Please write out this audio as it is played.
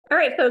All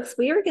right, folks,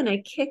 we are going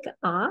to kick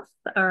off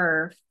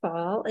our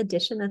fall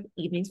edition of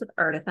Evenings with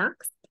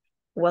Artifacts.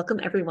 Welcome,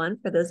 everyone.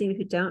 For those of you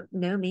who don't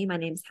know me, my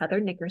name is Heather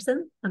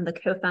Nickerson. I'm the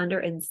co-founder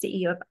and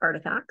CEO of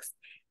Artifacts,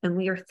 and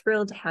we are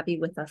thrilled to have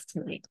you with us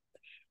tonight.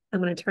 I'm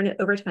going to turn it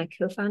over to my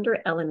co-founder,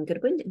 Ellen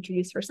Goodwin, to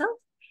introduce herself,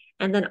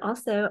 and then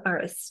also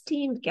our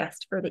esteemed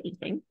guest for the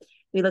evening.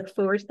 We look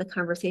forward to the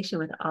conversation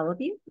with all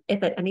of you.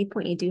 If at any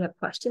point you do have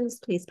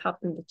questions, please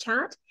pop them in the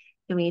chat,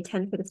 and we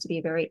intend for this to be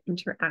a very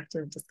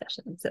interactive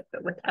discussion. So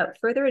without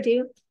further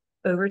ado,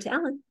 over to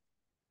Ellen.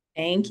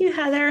 Thank you,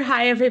 Heather.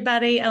 Hi,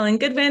 everybody. Ellen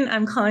Goodwin.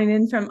 I'm calling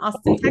in from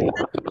Austin, Texas.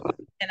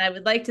 And I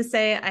would like to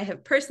say I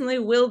have personally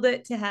willed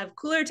it to have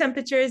cooler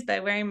temperatures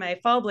by wearing my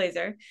fall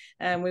blazer.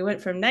 We went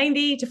from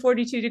 90 to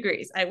 42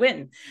 degrees. I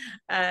win.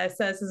 So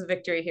this is a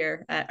victory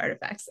here at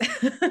Artifacts.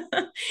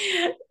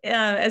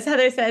 As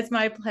Heather said, it's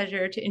my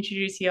pleasure to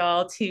introduce you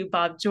all to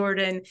Bob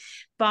Jordan.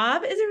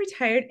 Bob is a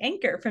retired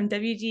anchor from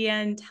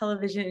WGN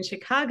television in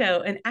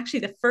Chicago. And actually,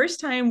 the first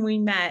time we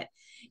met,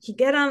 he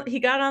got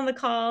on the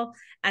call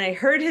and I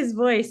heard his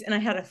voice and I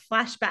had a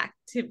flashback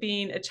to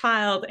being a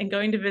child and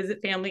going to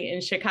visit family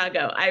in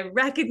Chicago. I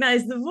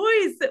recognized the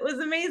voice. It was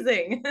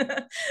amazing.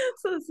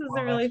 So this is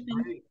Well, a that's really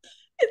fun, great.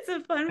 it's a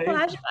fun Thank you.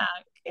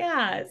 flashback.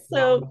 Yeah.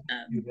 No, So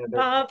you, Heather.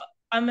 Bob,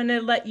 I'm going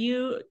to let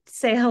you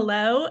say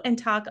hello and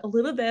talk a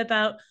little bit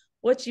about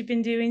what you've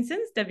been doing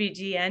since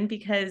WGN,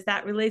 because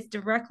that relates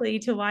directly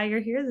to why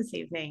you're here this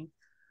evening.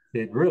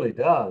 It really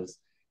does.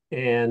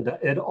 And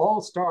it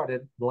all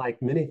started,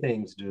 like many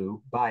things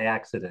do, by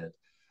accident.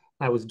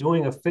 I was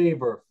doing a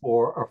favor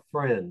for a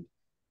friend,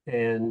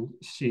 and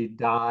she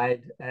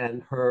died,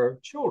 and her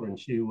children.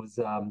 She was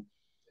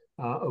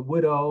a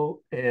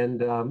widow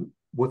and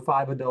with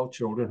five adult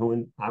children.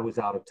 When I was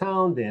out of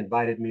town, they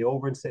invited me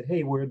over and said,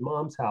 "Hey, we're at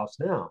Mom's house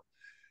now."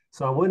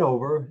 So I went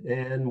over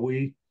and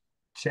we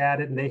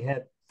chatted, and they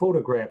had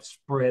photographs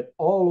spread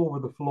all over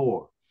the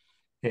floor.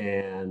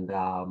 And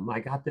I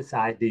got this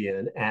idea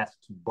and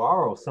asked to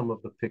borrow some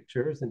of the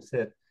pictures and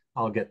said,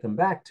 "I'll get them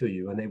back to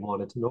you." And they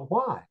wanted to know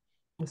why.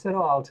 I said,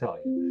 "Oh, I'll tell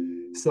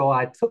you." So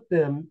I took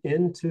them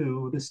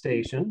into the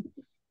station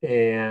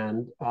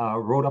and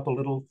wrote up a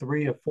little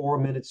 3 or 4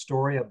 minute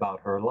story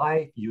about her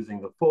life using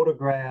the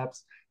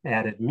photographs,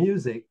 added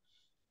music.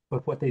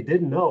 But what they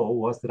didn't know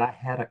was that I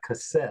had a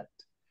cassette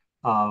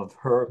of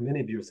her.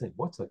 Many of you are saying,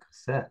 "What's a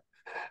cassette?"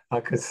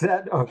 A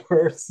cassette of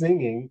her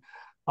singing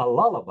a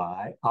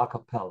lullaby a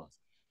cappella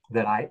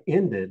that I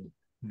ended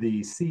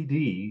the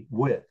CD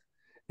with.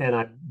 And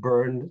I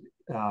burned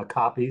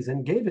copies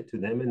and gave it to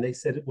them. And they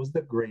said it was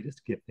the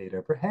greatest gift they'd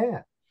ever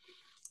had.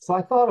 So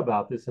I thought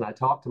about this and I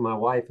talked to my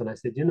wife and I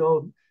said,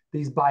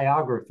 these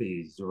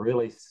biographies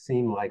really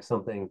seem like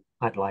something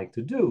I'd like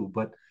to do,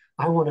 but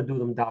I want to do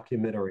them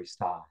documentary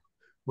style,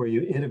 where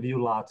you interview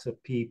lots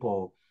of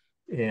people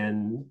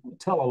and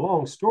tell a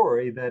long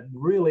story that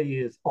really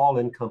is all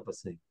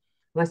encompassing.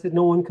 And I said,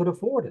 no one could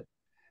afford it.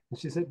 And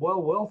she said,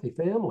 well, wealthy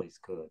families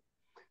could.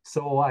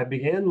 So I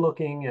began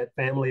looking at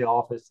family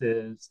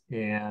offices,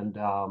 and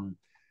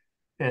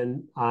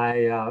I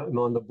am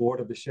on the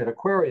board of the Shed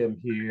Aquarium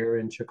here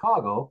in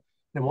Chicago.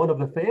 And one of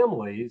the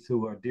families,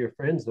 who are dear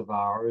friends of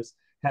ours,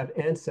 have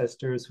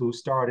ancestors who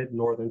started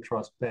Northern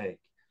Trust Bank.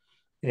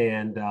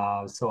 And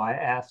so I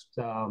asked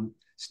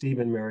Steve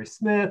and Mary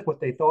Smith what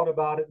they thought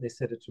about it. They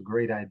said it's a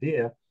great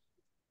idea.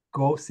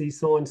 Go see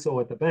so and so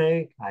at the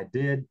bank. I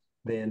did.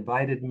 They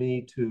invited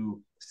me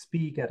to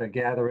speak at a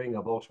gathering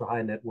of ultra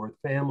high net worth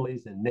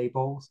families in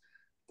Naples.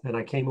 And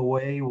I came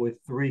away with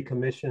 3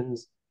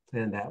 commissions,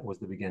 and that was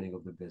the beginning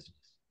of the business.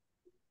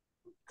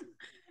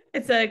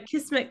 It's a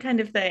kismet kind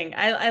of thing.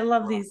 I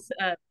love these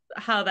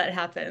how that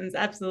happens.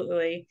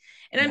 Absolutely.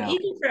 And I'm Yeah.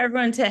 eager for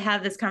everyone to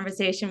have this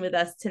conversation with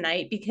us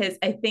tonight, because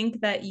I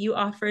think that you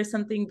offer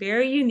something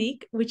very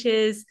unique, which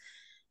is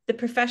the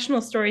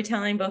professional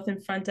storytelling, both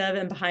in front of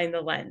and behind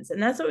the lens.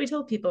 And that's what we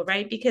told people,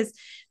 right? Because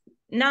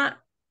not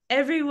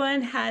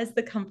everyone has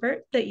the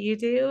comfort that you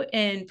do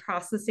in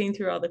processing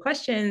through all the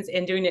questions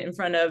and doing it in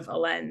front of a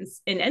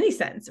lens in any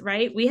sense,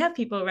 right? We have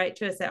people write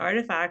to us at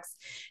Artifacts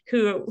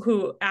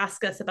who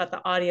ask us about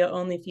the audio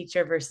only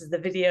feature versus the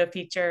video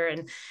feature,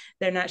 and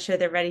they're not sure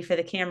they're ready for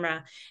the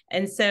camera.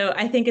 And so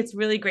I think it's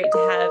really great to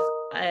have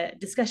a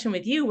discussion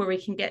with you where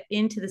we can get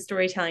into the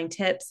storytelling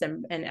tips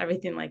and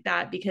everything like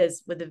that,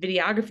 because with the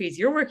videographies,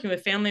 you're working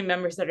with family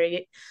members that are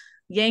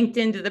yanked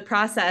into the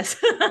process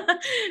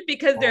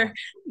because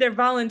they're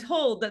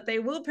voluntold that they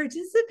will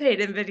participate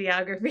in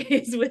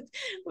videographies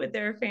with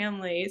their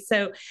families.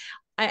 So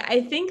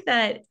I think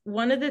that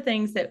one of the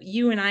things that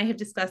you and I have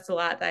discussed a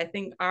lot that I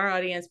think our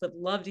audience would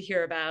love to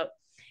hear about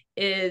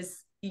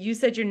is, you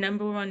said your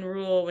number one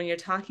rule when you're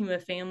talking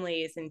with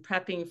families and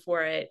prepping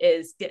for it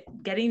is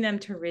getting them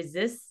to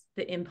resist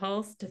the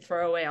impulse to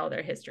throw away all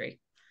their history.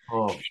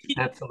 Oh,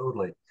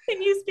 absolutely.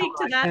 Can you speak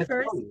to I that can't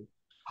first? tell you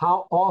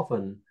how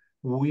often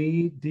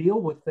we deal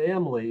with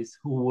families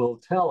who will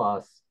tell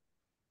us,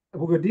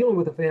 we're dealing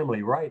with a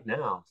family right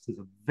now. This is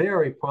a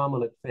very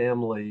prominent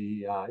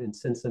family in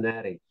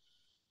Cincinnati,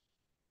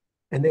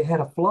 and they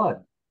had a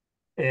flood.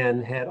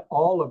 and had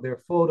all of their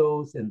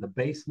photos in the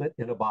basement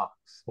in a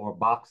box or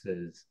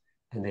boxes,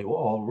 and they were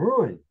all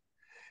ruined.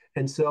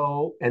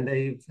 And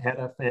they've had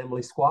a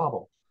family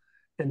squabble.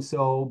 And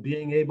so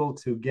being able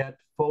to get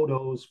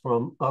photos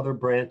from other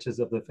branches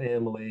of the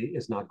family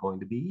is not going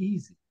to be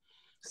easy.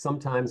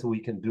 Sometimes we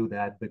can do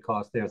that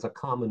because there's a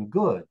common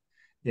good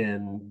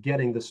in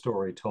getting the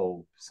story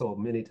told. So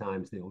many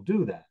times they'll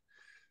do that.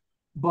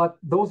 But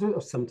those are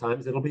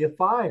sometimes it'll be a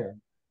fire.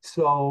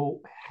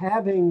 So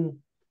having,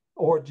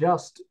 or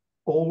just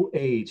old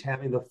age,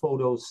 having the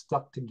photos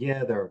stuck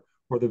together,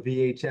 or the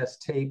VHS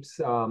tapes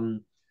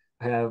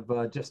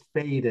have just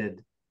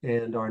faded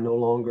and are no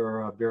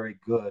longer very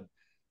good.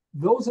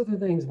 Those are the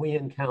things we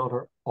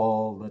encounter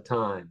all the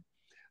time.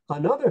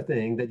 Another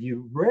thing that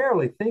you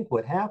rarely think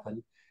would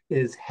happen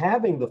is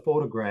having the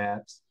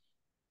photographs,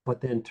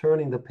 but then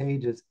turning the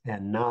pages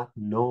and not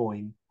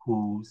knowing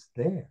who's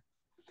there.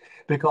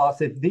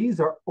 Because if these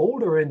are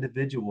older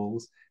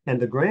individuals and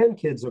the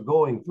grandkids are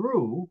going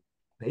through,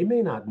 they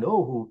may not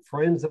know who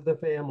friends of the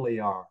family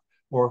are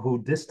or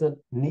who distant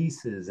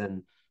nieces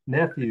and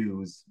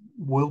nephews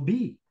will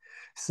be.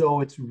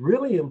 So it's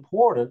really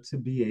important to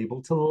be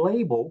able to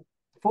label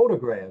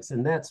photographs.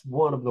 And that's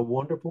one of the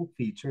wonderful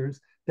features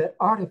that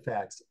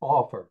Artifacts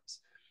offers,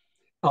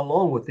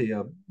 along with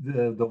the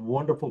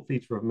wonderful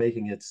feature of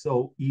making it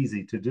so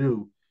easy to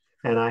do.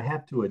 And I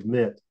have to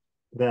admit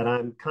that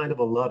I'm kind of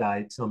a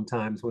Luddite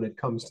sometimes when it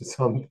comes to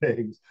some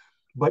things.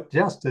 But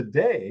just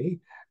today,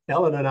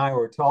 Ellen and I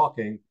were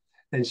talking,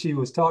 and she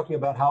was talking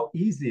about how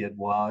easy it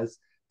was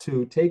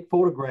to take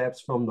photographs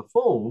from the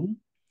phone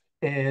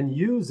and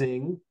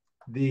using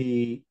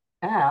the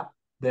app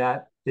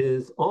that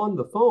is on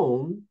the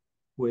phone,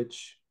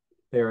 which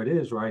there it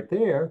is right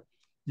there.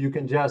 You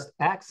can just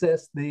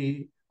access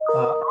the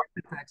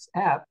Artifacts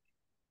app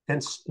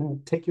and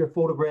take your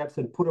photographs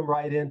and put them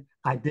right in.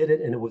 I did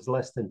it and it was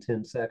less than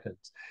 10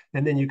 seconds.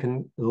 And then you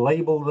can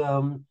label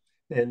them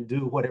and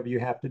do whatever you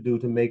have to do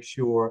to make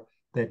sure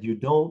that you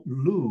don't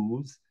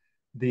lose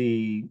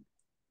the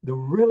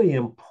really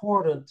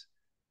important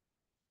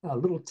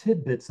little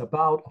tidbits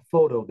about a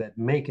photo that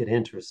make it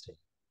interesting.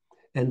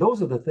 And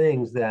those are the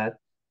things that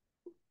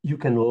you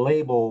can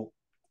label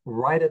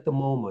right at the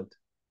moment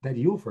that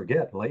you'll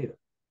forget later.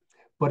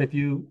 But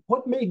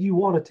what made you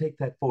want to take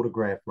that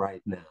photograph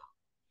right now?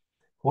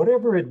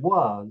 Whatever it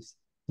was,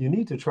 you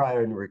need to try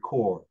and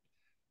record.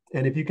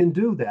 And if you can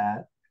do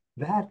that,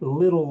 that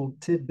little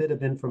tidbit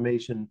of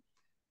information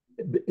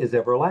is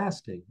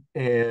everlasting.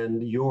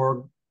 And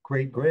your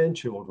great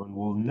grandchildren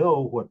will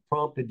know what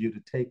prompted you to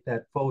take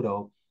that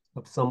photo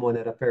of someone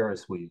at a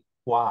Ferris wheel.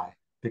 Why?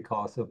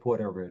 Because of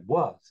whatever it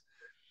was.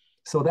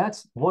 So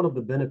that's one of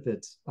the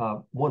benefits,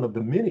 one of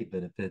the many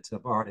benefits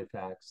of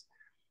Artifacts.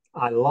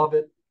 I love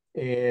it.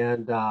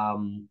 And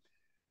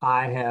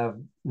I have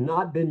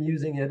not been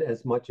using it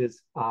as much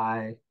as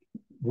I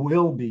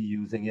will be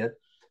using it,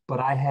 but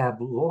I have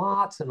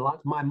lots and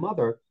lots. My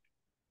mother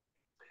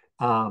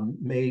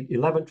made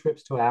 11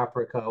 trips to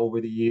Africa over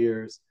the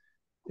years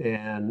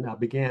and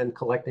began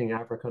collecting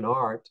African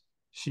art.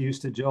 She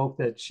used to joke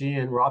that she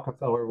and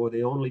Rockefeller were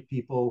the only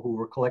people who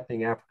were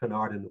collecting African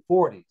art in the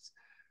 40s.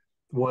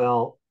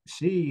 Well,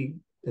 she,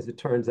 as it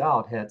turns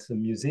out, had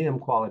some museum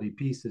quality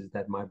pieces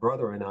that my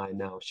brother and I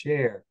now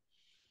share.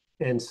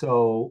 And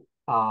so,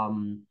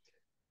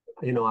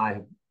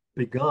 I've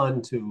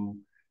begun to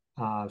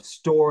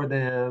store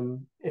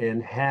them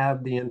and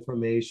have the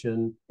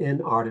information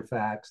in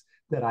Artifacts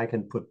that I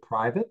can put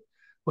private.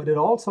 But it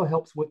also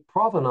helps with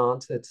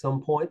provenance at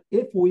some point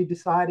if we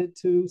decided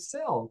to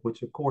sell,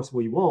 which of course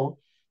we won't,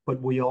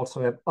 but we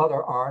also have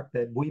other art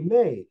that we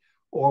may.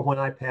 Or when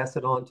I pass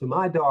it on to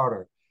my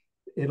daughter,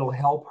 it'll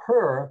help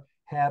her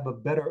have a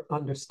better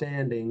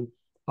understanding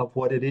of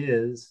what it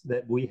is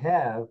that we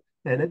have.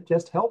 And it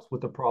just helps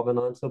with the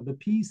provenance of the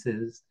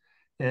pieces.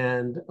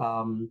 And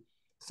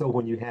so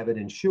when you have it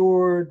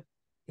insured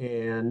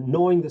and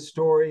knowing the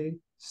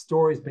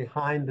stories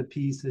behind the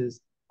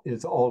pieces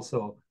is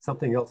also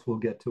something else we'll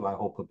get to, I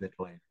hope, a bit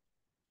later.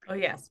 Oh,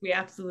 yes, we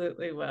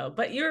absolutely will.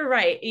 But you're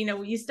right.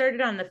 You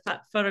started on the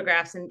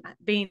photographs and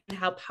being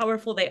how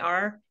powerful they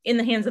are in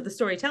the hands of the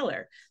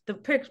storyteller, the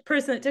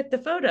person that took the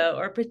photo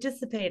or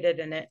participated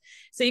in it.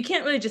 So you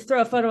can't really just throw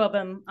a photo of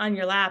them on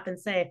your lap and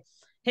say,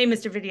 hey,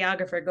 Mr.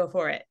 Videographer, go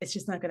for it. It's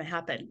just not going to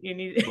happen. You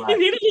need, right. You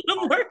need a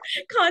little more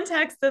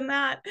context than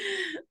that.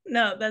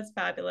 No, that's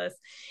fabulous.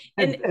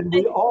 And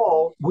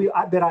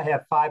I bet I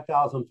have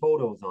 5,000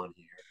 photos on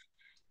here.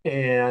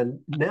 And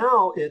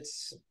now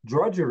it's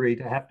drudgery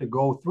to have to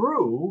go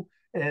through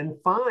and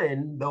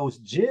find those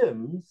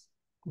gems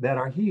that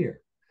are here.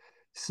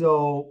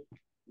 So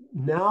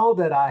now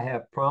that I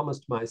have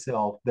promised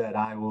myself that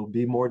I will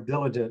be more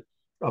diligent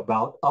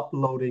about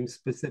uploading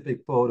specific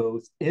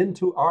photos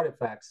into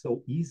Artifacts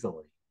so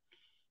easily,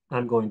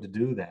 I'm going to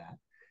do that.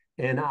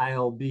 And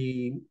I'll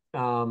be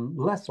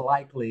less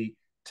likely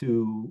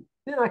to,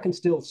 then I can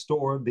still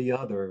store the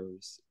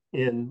others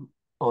on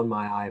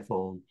my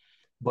iPhone,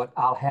 but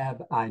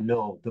I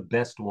know, the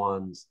best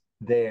ones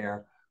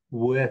there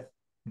with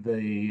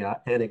the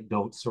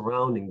anecdotes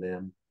surrounding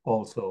them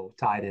also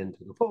tied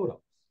into the photos.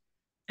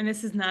 And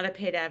this is not a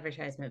paid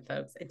advertisement,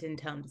 folks. I didn't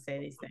tell him to say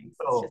these things.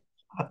 It's So just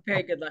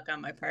very good luck on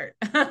my part.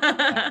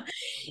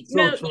 it's so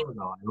No, true,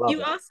 though. I love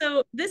you it.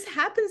 also, this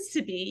happens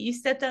to be, you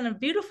stepped on a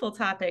beautiful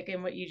topic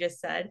in what you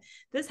just said.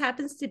 This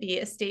happens to be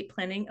Estate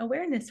Planning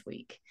Awareness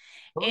Week.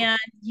 Oh, And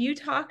you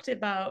talked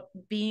about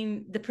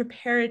being the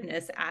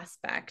preparedness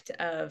aspect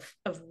of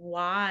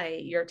why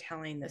you're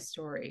telling the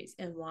stories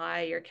and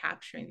why you're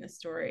capturing the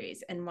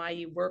stories and why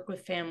you work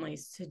with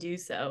families to do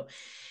so.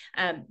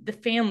 The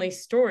family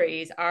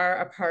stories are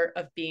a part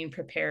of being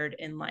prepared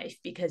in life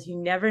because you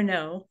never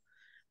know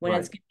when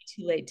it's right. going to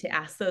be too late to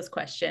ask those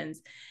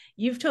questions.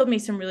 You've told me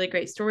some really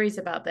great stories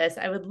about this.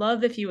 I would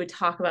love if you would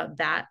talk about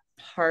that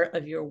part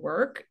of your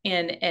work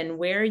and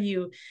where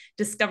you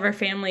discover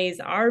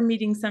families are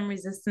meeting some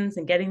resistance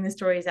and getting the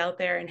stories out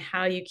there and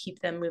how you keep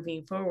them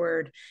moving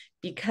forward,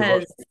 Sure.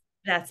 because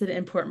that's an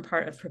important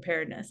part of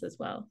preparedness as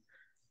well.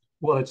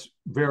 Well, it's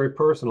very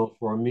personal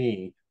for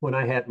me. When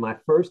I had my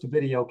first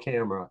video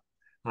camera,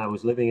 I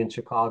was living in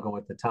Chicago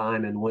at the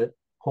time and went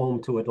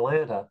home to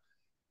Atlanta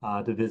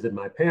to visit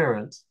my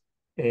parents.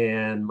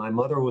 And my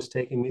mother was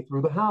taking me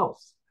through the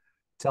house,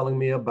 telling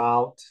me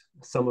about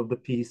some of the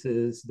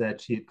pieces that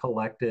she had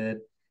collected.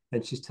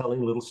 And she's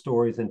telling little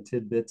stories and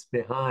tidbits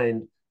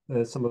behind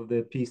some of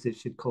the pieces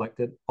she'd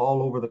collected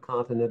all over the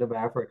continent of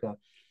Africa.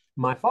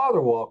 My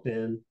father walked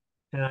in,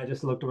 and I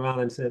just looked around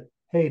and said,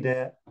 "Hey,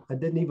 Dad." I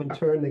didn't even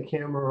turn the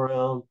camera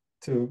around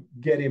to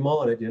get him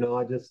on it.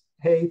 I just,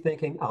 hey,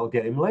 thinking I'll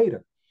get him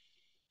later.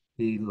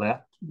 He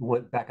left,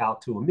 went back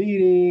out to a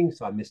meeting.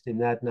 So I missed him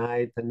that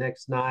night. The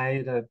next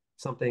night,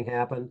 something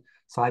happened.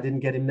 So I didn't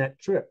get him that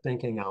trip,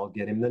 thinking I'll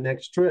get him the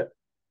next trip.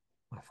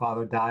 My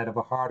father died of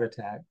a heart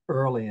attack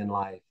early in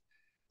life.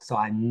 So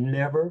I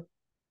never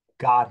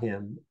got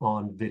him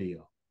on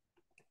video.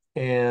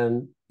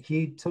 And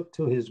he took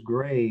to his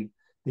grave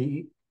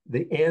the,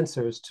 the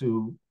answers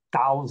to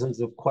thousands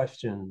of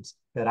questions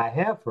that I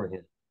have for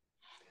him.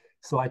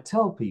 So I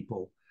tell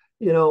people,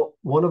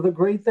 one of the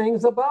great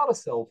things about a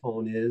cell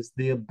phone is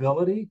the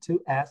ability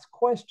to ask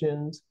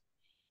questions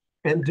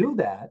and do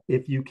that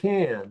if you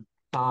can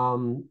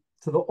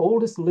to the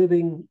oldest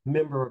living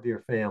member of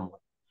your family.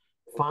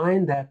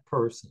 Find that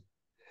person.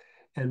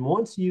 And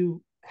once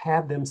you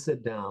have them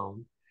sit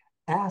down,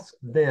 ask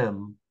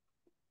them,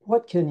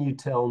 what can you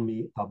tell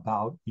me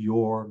about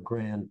your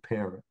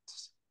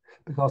grandparents?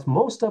 Because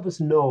most of us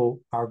know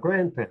our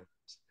grandparents.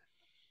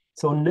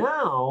 So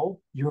now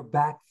you're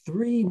back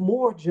three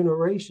more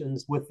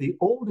generations with the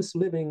oldest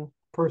living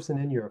person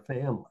in your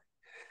family.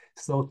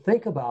 So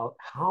think about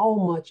how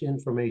much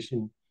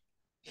information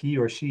he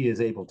or she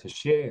is able to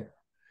share.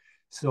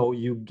 So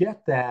you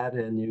get that,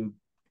 and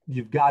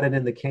you've got it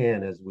in the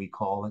can, as we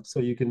call it. So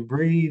you can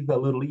breathe a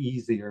little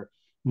easier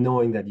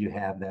knowing that you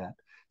have that.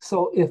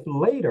 So if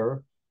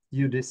later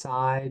you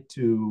decide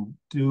to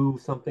do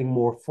something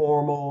more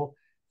formal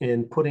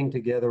in putting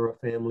together a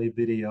family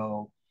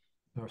video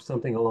or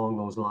something along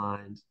those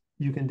lines,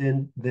 you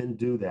can then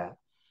do that.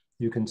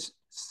 You can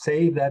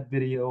save that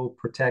video,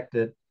 protect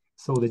it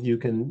so that you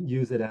can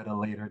use it at a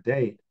later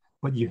date.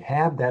 But you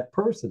have that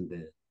person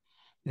then,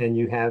 and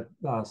you have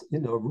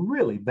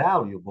really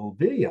valuable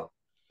video.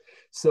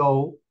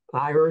 So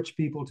I urge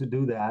people to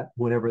do that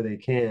whenever they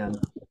can,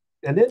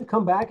 and then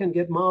come back and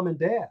get mom and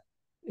dad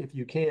if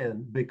you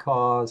can,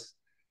 because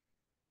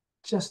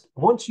just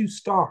once you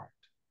start,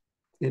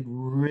 it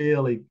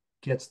really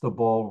gets the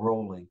ball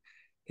rolling.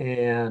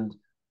 And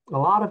a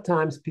lot of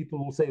times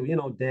people will say,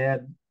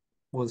 dad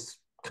was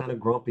kind of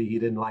grumpy. He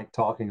didn't like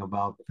talking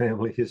about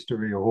family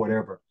history or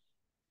whatever.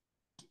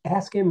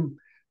 Ask him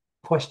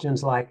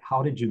questions like,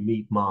 how did you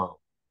meet mom?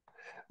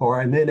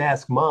 And then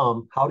ask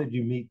mom, how did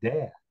you meet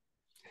dad?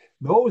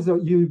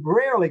 You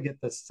rarely get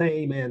the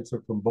same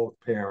answer from both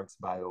parents,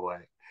 by the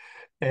way.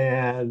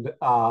 And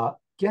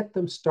get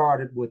them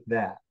started with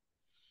that.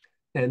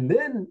 And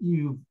then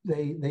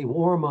they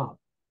warm up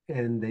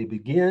and they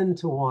begin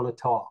to want to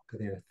talk.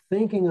 They're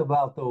thinking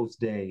about those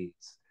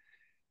days.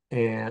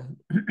 And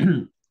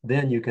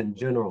then you can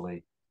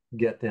generally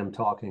get them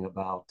talking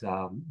about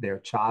their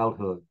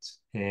childhoods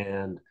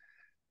and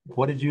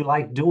what did you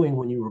like doing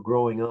when you were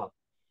growing up?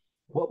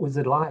 What was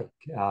it like?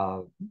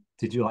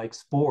 Did you like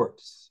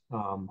sports?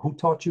 Who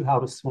taught you how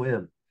to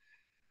swim?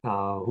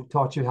 Who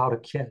taught you how to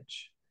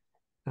catch?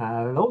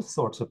 Those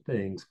sorts of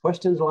things.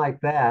 Questions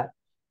like that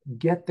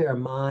get their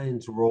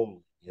minds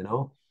rolling. I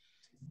do.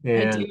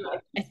 And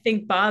I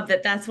think, Bob,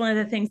 that's one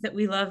of the things that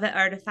we love at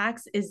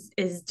Artifacts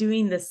is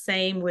doing the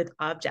same with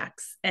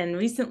objects. And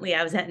recently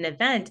I was at an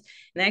event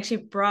and I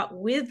actually brought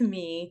with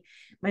me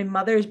my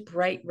mother's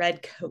bright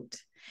red coat.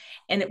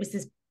 And it was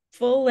this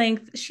full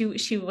length.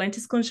 She went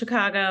to school in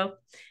Chicago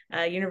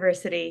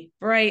University,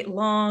 bright,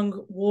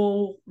 long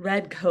wool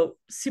red coat,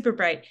 super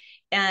bright.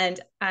 And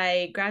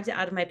I grabbed it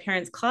out of my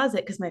parents'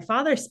 closet because my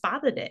father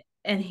spotted it.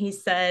 And he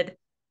said,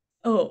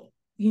 "Oh,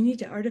 you need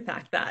to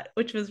artifact that,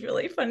 which was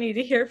really funny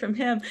to hear from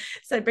him.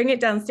 So I bring it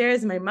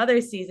downstairs and my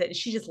mother sees it and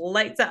she just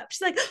lights up.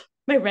 She's like, oh,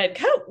 my red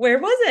coat, where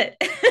was it?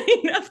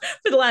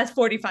 For the last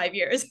 45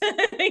 years. I've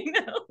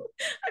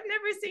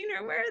never seen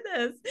her wear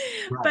this.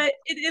 Right. But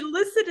it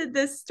elicited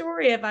this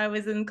story if I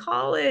was in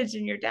college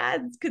and your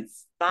dad could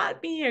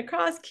spot me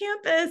across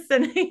campus.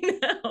 And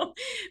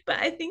but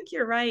I think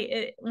you're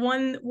right.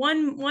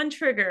 One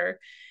trigger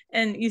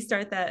and you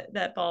start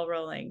that ball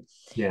rolling.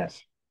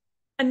 Yes.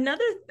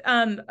 Another,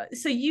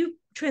 so you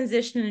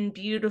transition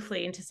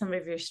beautifully into some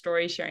of your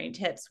story sharing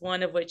tips,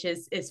 one of which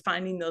is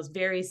finding those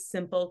very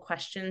simple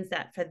questions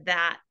that for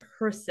that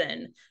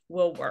person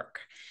will work.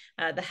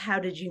 The how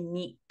did you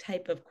meet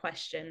type of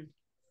question.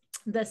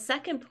 The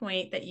second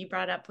point that you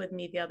brought up with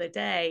me the other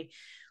day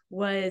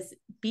was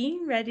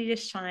being ready to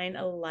shine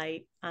a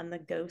light on the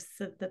ghosts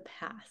of the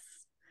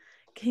past.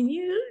 Can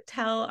you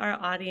tell our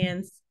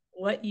audience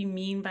what you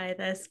mean by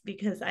this?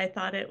 Because I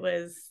thought it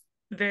was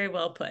very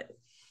well put.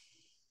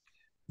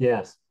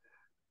 Yes.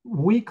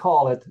 We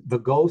call it the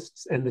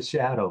ghosts and the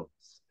shadows.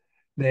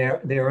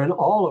 They're in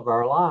all of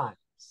our lives.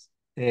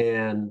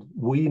 And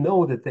we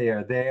know that they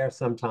are there.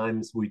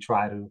 Sometimes we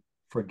try to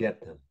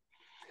forget them.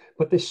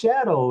 But the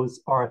shadows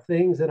are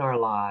things in our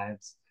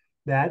lives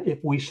that if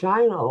we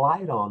shine a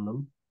light on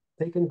them,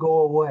 they can go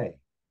away.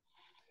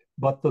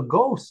 But the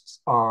ghosts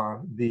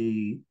are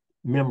the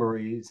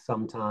memories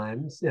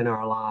sometimes in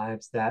our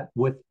lives that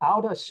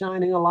without us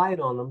shining a light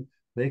on them,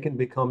 they can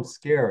become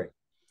scary.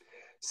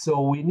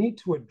 So we need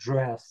to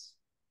address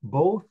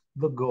both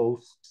the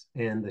ghosts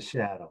and the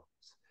shadows.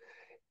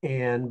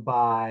 And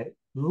by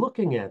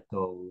looking at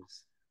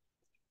those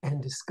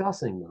and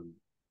discussing them,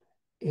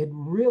 it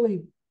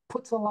really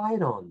puts a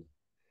light on them.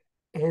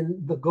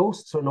 And the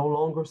ghosts are no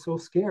longer so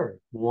scary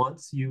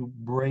once you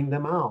bring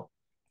them out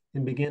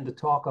and begin to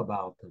talk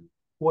about them,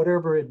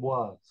 whatever it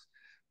was.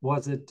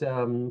 Was it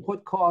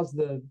what caused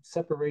the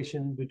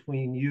separation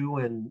between you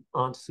and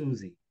Aunt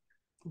Susie?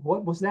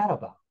 What was that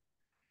about?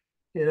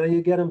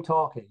 You get them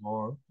talking,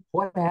 or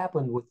what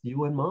happened with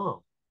you and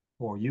mom,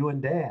 or you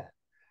and dad.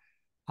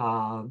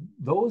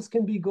 Those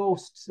can be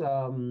ghosts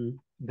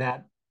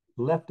that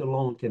left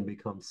alone can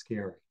become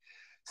scary.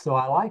 So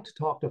I like to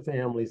talk to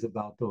families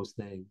about those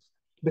things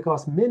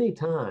because many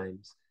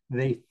times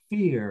they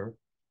fear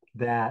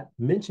that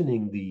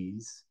mentioning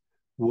these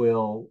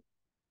will,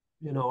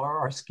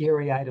 are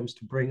scary items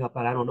to bring up,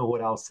 and I don't know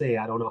what I'll say.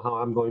 I don't know how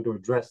I'm going to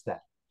address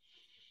that.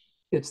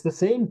 It's the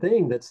same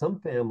thing that some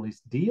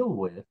families deal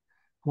with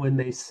when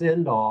they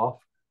send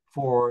off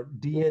for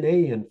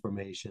DNA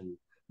information,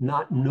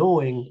 not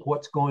knowing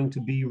what's going to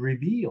be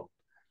revealed.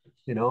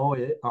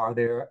 Are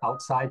there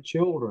outside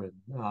children?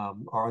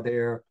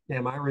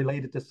 Am I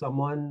related to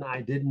someone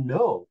I didn't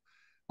know?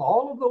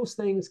 All of those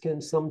things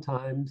can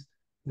sometimes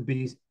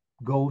be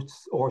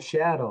ghosts or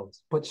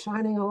shadows, but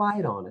shining a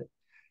light on it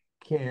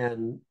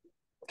can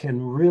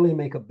really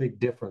make a big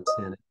difference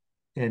in it,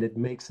 and it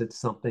makes it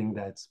something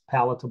that's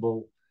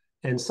palatable,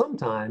 and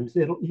sometimes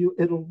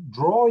it'll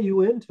draw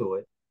you into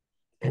it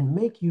and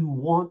make you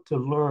want to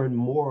learn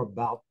more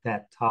about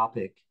that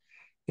topic,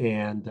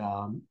 and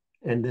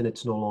then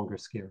it's no longer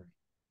scary.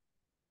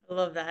 I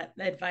love that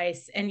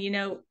advice. And,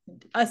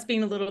 us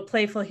being a little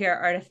playful here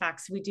at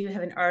Artifacts, we do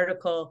have an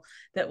article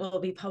that we'll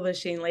be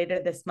publishing later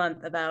this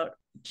month about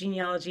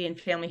genealogy and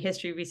family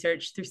history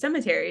research through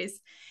cemeteries.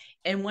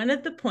 And one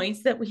of the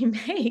points that we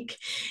make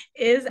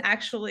is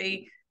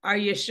actually, are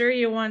you sure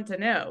you want to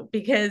know?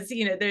 Because,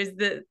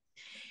 there's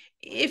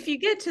if you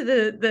get to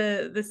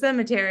the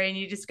cemetery and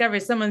you discover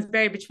someone's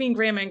buried between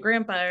grandma and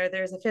grandpa, or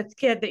there's a fifth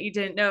kid that you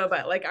didn't know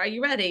about, like, are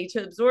you ready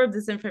to absorb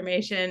this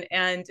information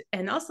and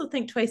also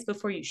think twice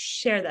before you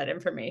share that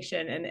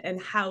information,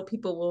 and how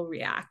people will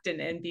react,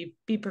 and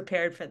be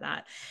prepared for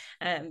that.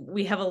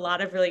 We have a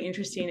lot of really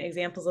interesting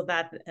examples of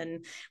that,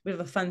 and we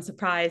have a fun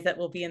surprise that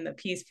will be in the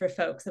piece for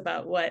folks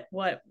about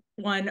what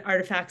one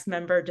Artifacts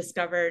member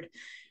discovered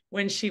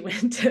when she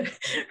went to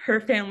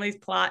her family's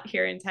plot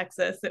here in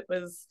Texas. It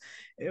was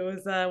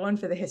one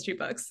for the history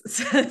books,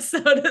 so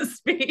to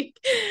speak.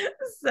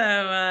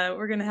 So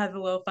we're going to have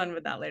a little fun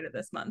with that later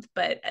this month.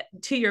 But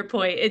to your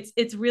point,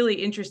 it's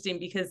really interesting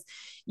because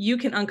you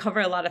can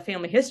uncover a lot of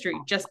family history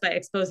just by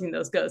exposing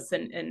those ghosts.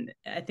 And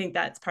I think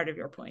that's part of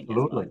your point.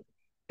 Absolutely. As well.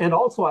 And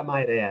also, I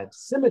might add,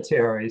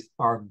 cemeteries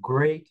are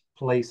great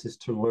places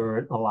to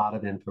learn a lot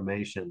of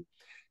information.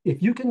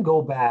 If you can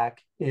go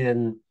back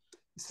in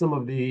some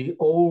of the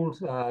old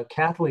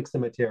Catholic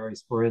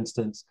cemeteries, for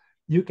instance,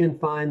 you can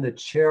find the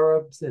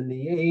cherubs and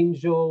the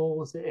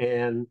angels,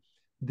 and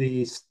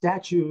the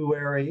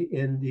statuary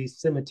in these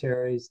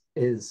cemeteries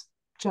is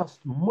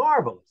just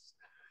marvelous.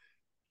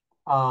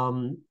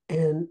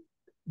 And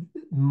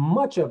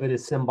much of it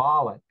is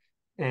symbolic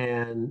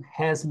and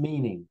has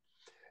meaning.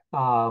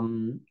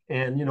 And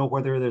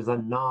whether there's a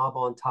knob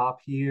on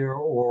top here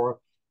or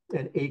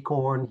an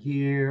acorn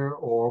here,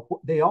 or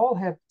they all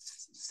have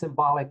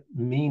symbolic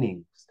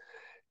meanings.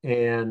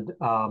 And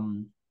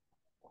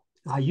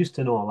I used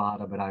to know a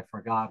lot of it, I've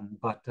forgotten,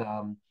 but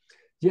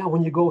yeah,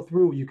 when you go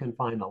through, you can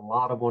find a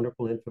lot of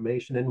wonderful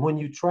information. And when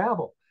you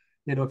travel,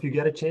 if you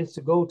get a chance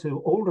to go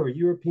to older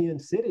European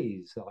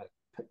cities, like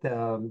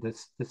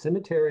the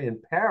cemetery in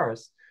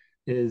Paris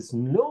is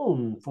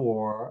known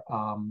for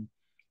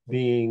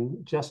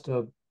being just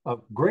a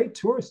great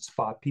tourist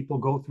spot. People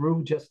go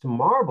through just to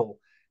marvel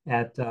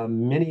at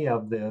many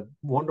of the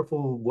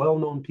wonderful,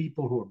 well-known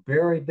people who are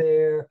buried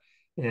there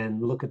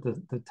and look at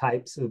the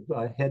types of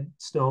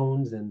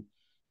headstones and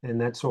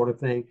that sort of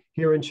thing.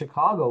 Here in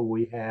Chicago,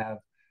 we have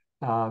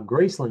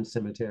Graceland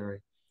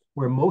Cemetery,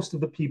 where most of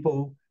the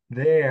people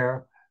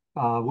there,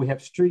 we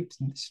have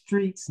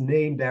streets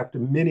named after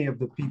many of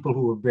the people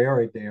who were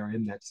buried there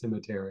in that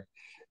cemetery.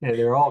 And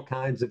there are all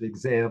kinds of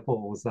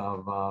examples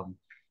of,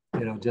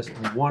 just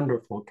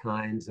wonderful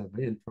kinds of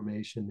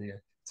information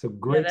there. It's a Yeah,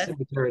 great that's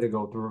cemetery to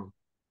go through.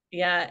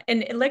 Yeah,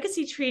 and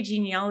Legacy Tree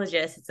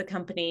Genealogist, it's a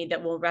company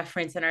that we'll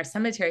reference in our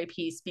cemetery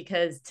piece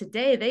because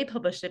today they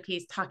published a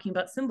piece talking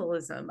about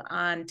symbolism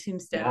on Yeah.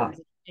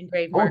 tombstones and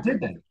grave Oh, did markers.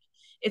 they?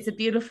 It's a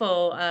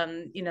beautiful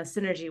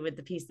synergy with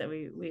the piece that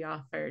we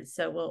offered.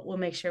 So we'll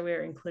make sure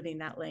we're including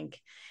that link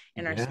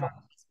in our Yeah. story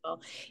as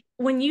well.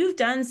 When you've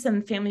done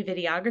some family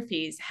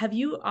videographies, have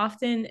you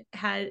often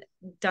had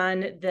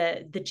done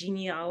the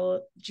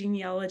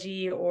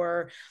genealogy,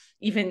 or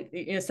even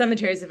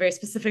cemetery is a very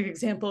specific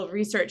example of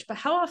research, but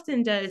how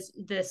often does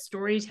the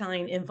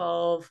storytelling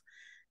involve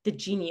the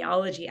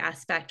genealogy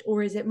aspect,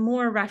 or is it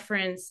more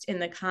referenced in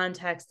the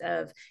context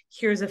of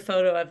here's a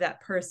photo of that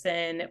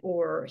person,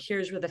 or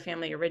here's where the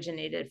family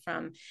originated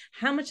from?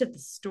 How much of the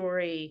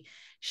story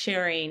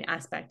sharing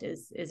aspect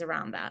is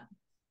around that?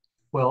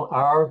 Well,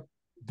 our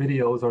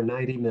videos are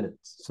 90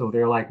 minutes, so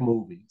they're like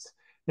movies,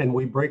 and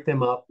we break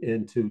them up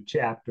into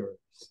chapters.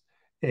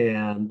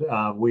 And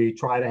we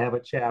try to have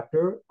a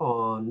chapter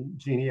on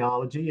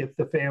genealogy if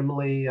the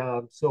family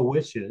so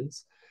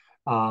wishes.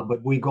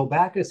 But we go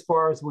back as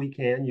far as we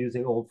can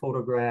using old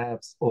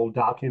photographs, old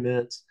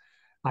documents.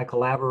 I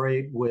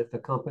collaborate with a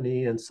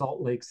company in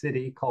Salt Lake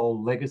City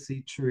called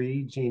Legacy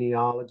Tree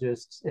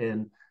Genealogists,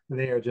 and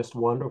they are just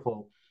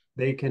wonderful.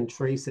 They can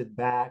trace it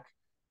back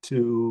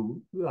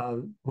to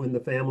when the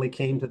family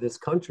came to this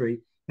country,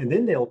 and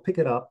then they'll pick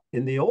it up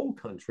in the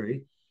old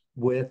country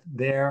with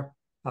their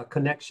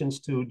connections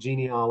to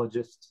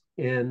genealogists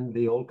in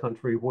the old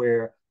country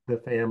where the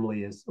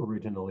family is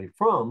originally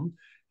from,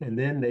 and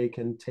then they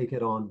can take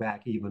it on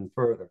back even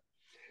further.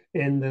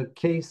 In the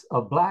case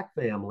of Black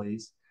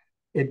families,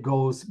 it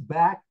goes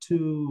back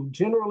to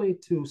generally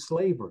to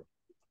slavery,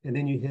 and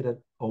then you hit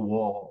a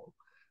wall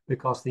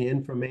because the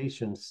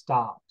information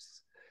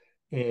stops.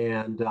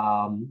 And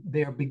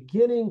they're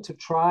beginning to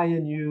try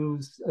and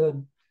use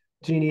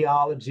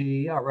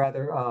genealogy, or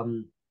rather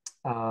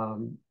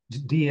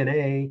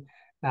DNA,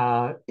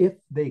 if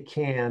they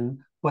can,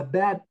 but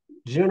that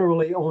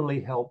generally only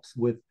helps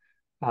with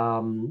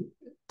um,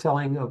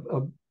 telling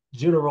of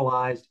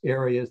generalized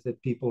areas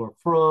that people are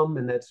from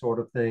and that sort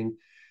of thing.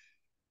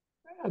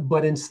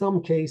 But in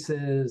some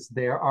cases,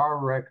 there are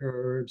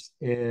records,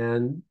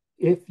 and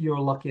if you're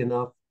lucky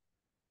enough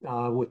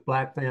with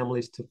Black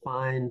families to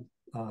find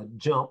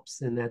jumps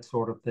and that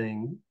sort of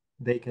thing,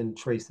 they can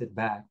trace it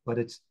back, but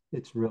it's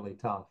really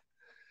tough.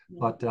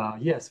 But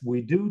yes, we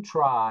do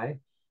try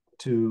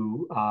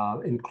to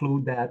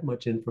include that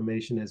much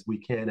information as we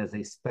can as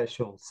a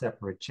special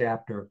separate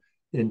chapter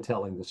in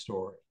telling the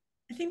story.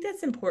 I think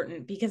that's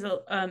important because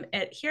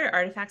here at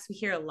Artifacts, we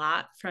hear a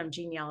lot from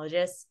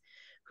genealogists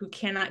who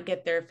cannot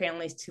get their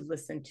families to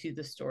listen to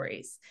the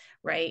stories,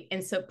 right?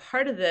 And so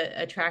part of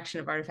the attraction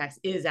of Artifacts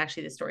is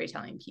actually the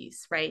storytelling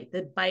piece, right?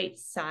 The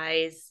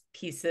bite-sized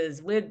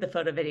pieces with the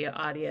photo, video,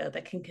 audio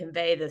that can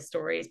convey the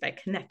stories by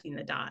connecting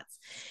the dots.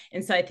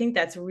 And so I think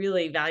that's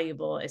really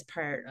valuable as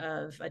part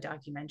of a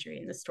documentary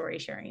in the story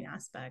sharing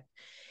aspect.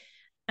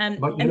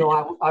 But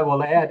I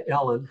will add,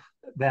 Ellen,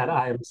 that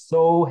I am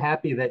so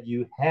happy that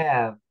you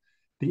have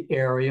the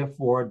area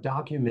for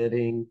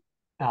documenting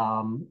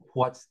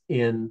what's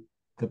in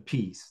the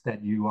piece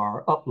that you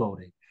are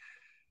uploading.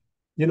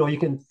 You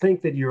can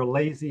think that you're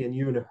lazy and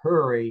you're in a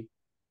hurry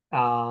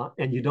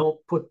and you don't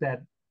put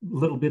that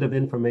little bit of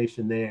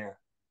information there,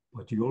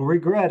 but you'll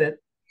regret it.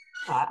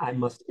 I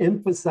must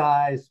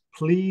emphasize,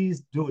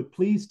 please do it.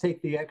 Please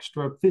take the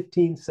extra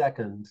 15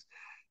 seconds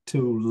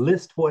to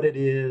list what it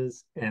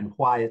is and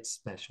why it's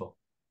special.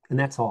 And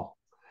that's all.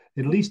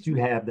 At least you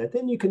have that.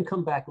 Then you can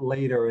come back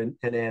later and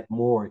add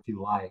more if you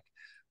like.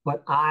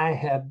 But I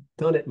have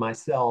done it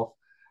myself.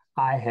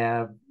 I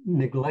have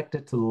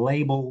neglected to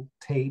label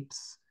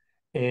tapes.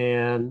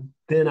 And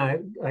then I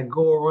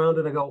go around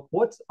and I go,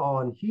 what's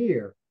on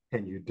here?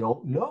 And you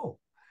don't know.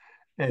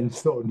 And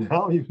so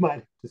now you might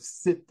have to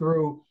sit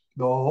through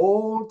the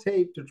whole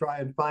tape to try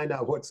and find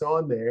out what's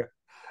on there.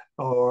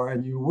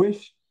 And you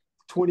wish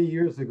 20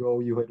 years ago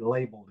you had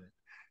labeled it.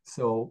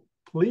 So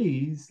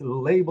please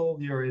label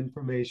your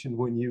information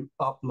when you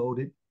upload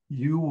it.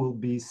 You will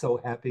be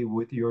so happy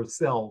with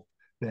yourself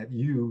that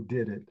you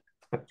did it.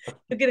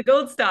 You'll get a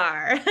gold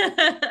star.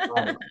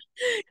 Right.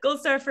 Gold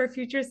star for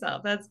future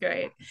self. That's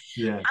great.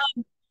 Yes.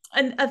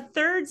 And a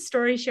third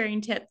story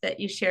sharing tip that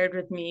you shared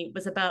with me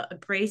was about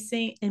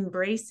embracing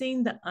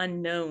the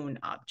unknown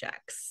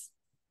objects.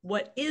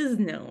 What is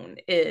known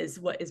is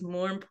what is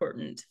more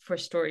important for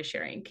story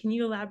sharing. Can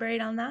you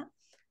elaborate on that?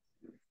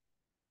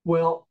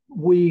 Well,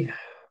 we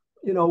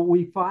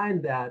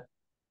find that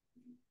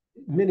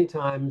many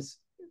times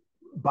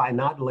by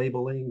not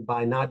labeling,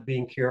 by not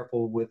being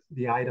careful with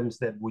the items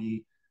that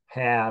we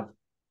have,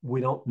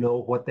 we don't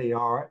know what they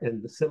are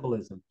and the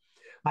symbolism.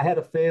 I had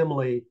a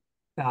family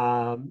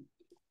um,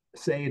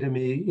 say to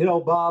me,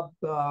 Bob,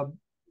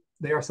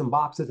 there are some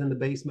boxes in the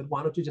basement.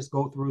 Why don't you just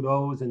go through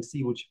those and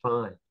see what you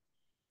find?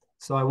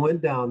 So I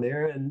went down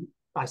there and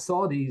I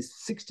saw these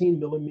 16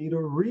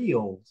 millimeter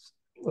reels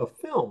of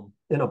film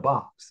in a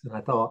box. And I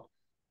thought,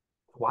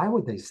 why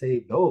would they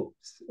save those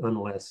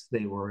unless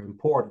they were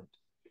important?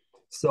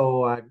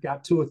 So I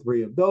got two or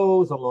three of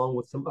those along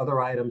with some other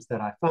items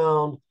that I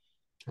found.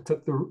 I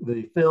took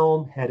the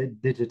film, had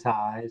it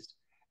digitized,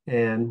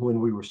 and when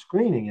we were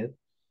screening it,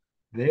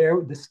 there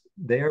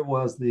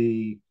was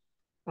the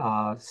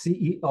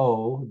CEO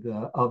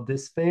of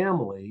this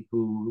family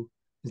who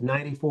is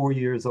 94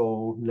 years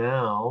old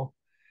now,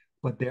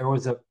 but there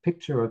was a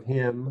picture of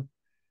him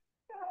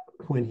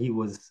when he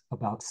was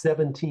about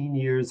 17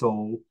 years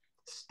old,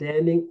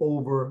 standing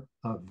over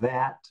a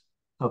vat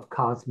of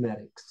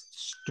cosmetics,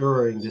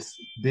 stirring this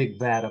big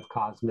vat of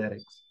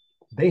cosmetics.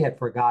 They had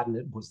forgotten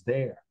it was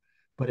there,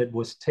 but it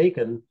was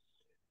taken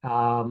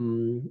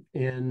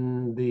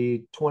in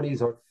the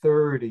 20s or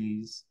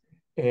 30s,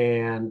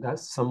 and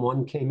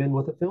someone came in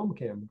with a film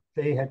camera.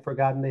 They had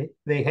forgotten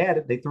they had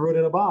it, they threw it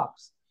in a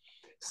box.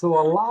 So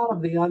a lot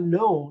of the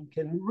unknown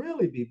can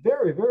really be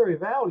very, very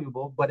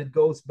valuable, but it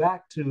goes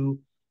back to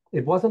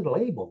it wasn't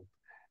labeled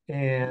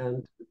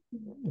and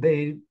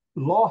they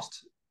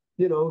lost,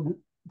 you know,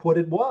 what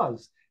it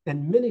was.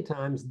 And many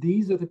times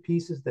these are the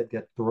pieces that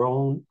get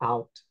thrown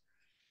out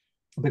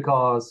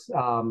because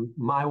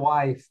my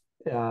wife,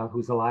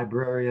 who's a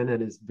librarian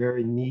and is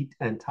very neat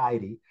and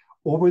tidy,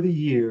 over the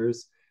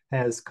years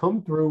has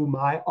come through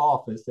my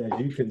office, as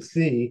you can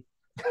see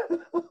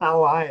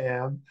how I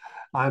am.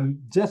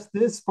 I'm just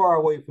this far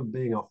away from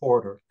being a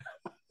hoarder.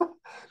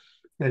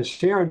 And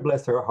Sharon,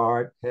 bless her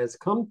heart, has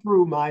come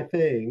through my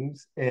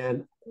things.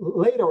 And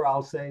later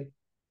I'll say,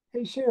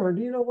 hey, Sharon,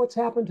 do you know what's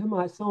happened to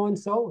my so and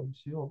so? And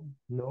she'll,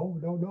 no,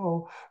 don't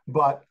know.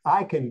 But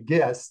I can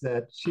guess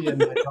that she and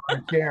my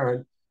daughter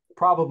Karen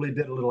probably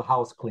did a little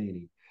house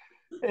cleaning.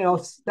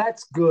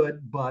 That's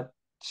good, but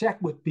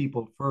check with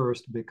people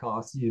first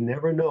because you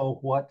never know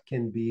what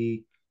can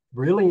be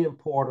really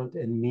important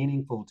and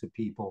meaningful to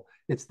people.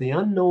 It's the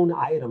unknown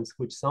items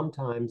which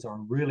sometimes are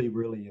really,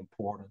 really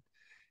important.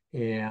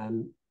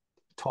 And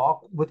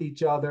talk with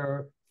each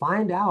other,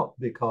 find out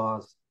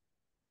because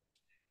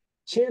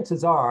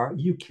chances are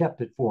you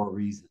kept it for a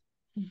reason.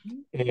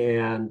 Mm-hmm.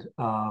 And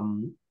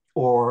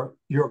or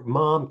your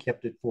mom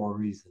kept it for a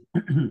reason.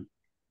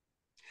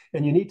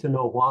 And you need to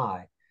know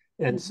why.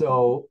 And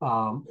so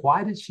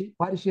why did she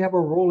have a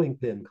rolling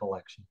pin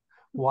collection?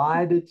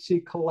 Why did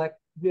she collect,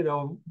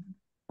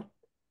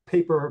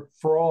 paper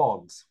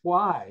frogs?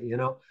 Why?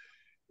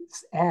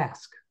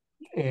 Ask.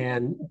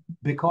 And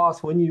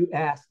because when you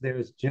ask,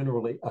 there's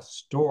generally a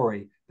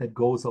story that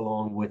goes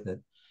along with it.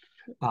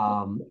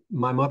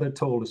 My mother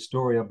told a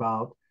story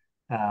about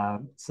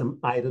some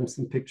items,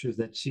 some pictures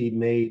that she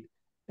made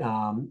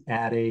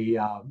at a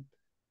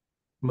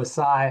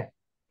Maasai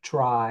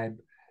tribe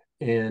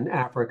in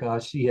Africa.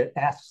 She had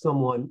asked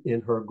someone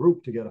in her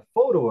group to get a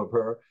photo of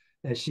her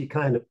as she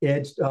kind of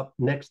edged up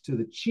next to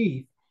the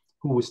chief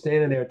who was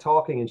standing there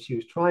talking, and she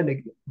was trying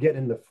to get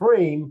in the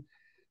frame.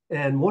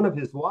 And one of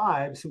his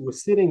wives, who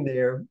was sitting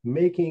there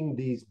making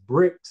these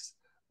bricks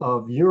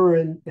of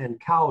urine and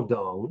cow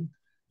dung,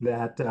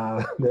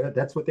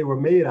 that's what they were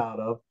made out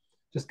of,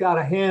 just got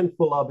a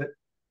handful of it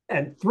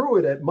and threw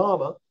it at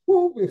Mama,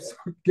 who was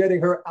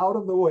getting her out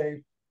of the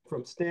way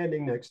from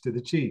standing next to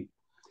the chief.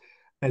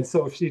 And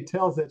so she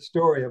tells that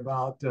story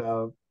about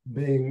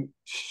being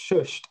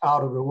shushed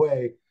out of the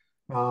way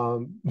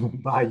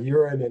by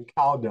urine and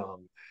cow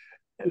dung.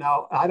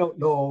 Now, I don't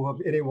know of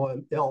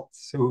anyone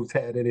else who's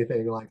had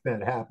anything like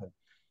that happen,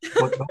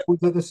 but those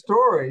are the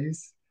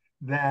stories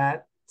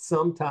that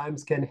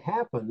sometimes can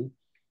happen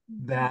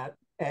that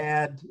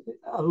add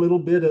a little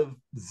bit of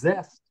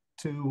zest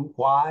to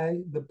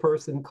why the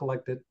person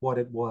collected what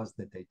it was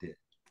that they did.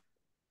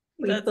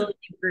 We fully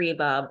agree,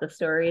 Bob. The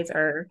stories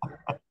are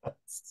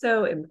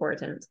so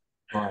important.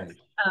 Right.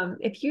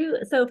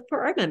 So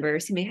for our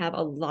members who may have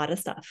a lot of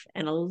stuff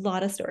and a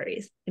lot of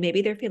stories, and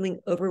maybe they're feeling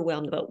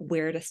overwhelmed about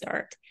where to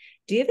start,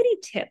 do you have any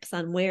tips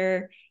on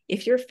where,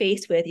 if you're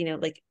faced with,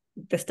 like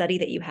the study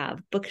that you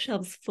have,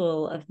 bookshelves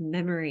full of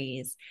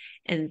memories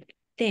and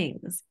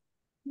things,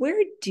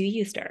 where do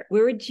you start?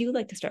 Where would you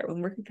like to start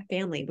when working with a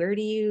family? Where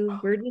do you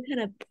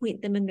kind of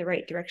point them in the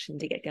right direction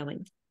to get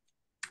going?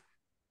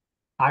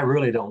 I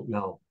really don't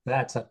know.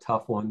 That's a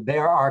tough one.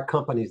 There are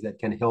companies that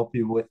can help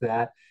you with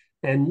that.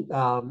 And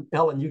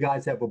Ellen, you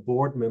guys have a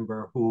board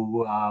member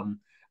who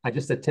I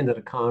just attended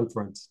a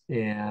conference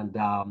and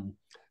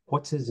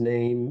what's his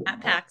name?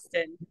 At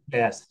Paxton.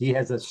 Yes, he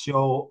has a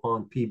show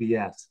on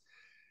PBS.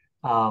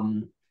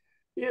 Um,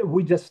 yeah,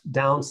 we just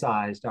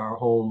downsized our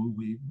home.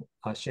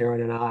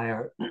 Sharon and I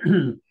are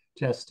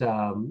just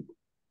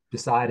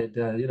decided,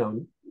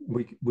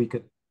 we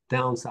could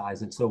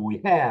downsize, and so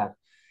we have.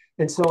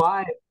 And so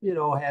I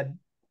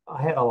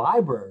had a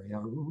library, a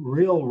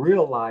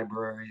real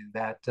library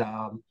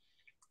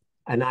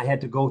and I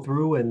had to go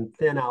through and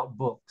thin out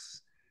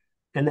books,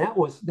 and that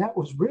was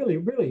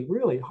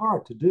really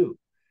hard to do.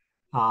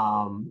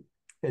 Um,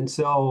 and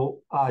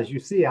so, as you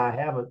see,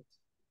 I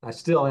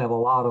still have a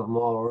lot of them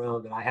all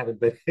around that I haven't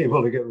been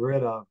able to get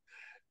rid of,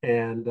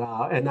 and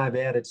I've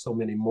added so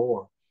many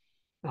more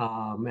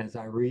as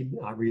I read.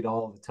 I read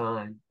all the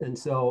time, and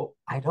so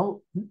I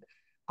don't.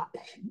 I,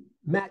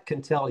 Matt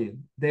can tell you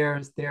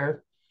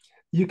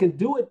you can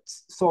do it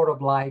sort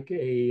of like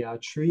a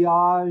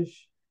triage.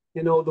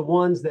 The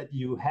ones that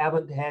you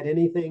haven't had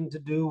anything to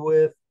do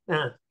with,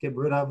 get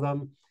rid of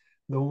them.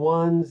 The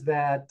ones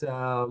that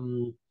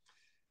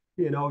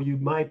you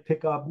might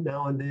pick up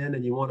now and then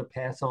and you want to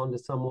pass on to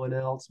someone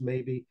else,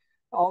 maybe.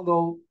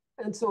 Although,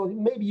 and so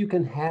maybe you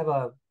can have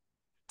a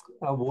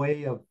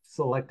way of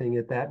selecting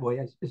it that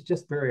way. It's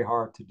just very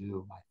hard to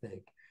do, I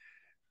think.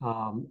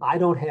 I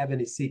don't have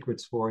any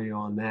secrets for you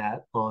on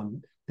that,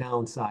 on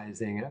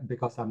downsizing,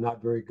 because I'm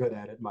not very good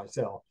at it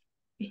myself.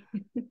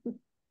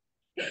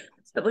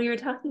 But when you're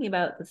talking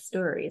about the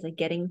stories, like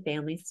getting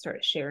families to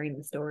start sharing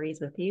the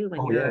stories with you when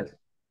Oh, yes.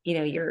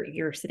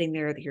 you're sitting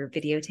there, you're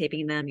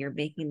videotaping them, you're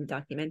making the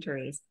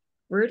documentaries,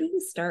 where do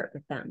you start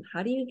with them?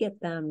 How do you get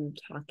them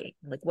talking?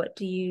 Like what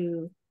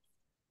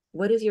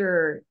is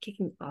your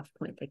kicking off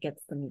point that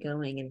gets them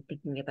going and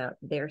thinking about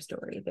their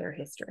story, their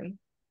history?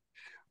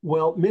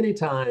 Well, many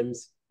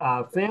times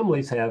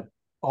families have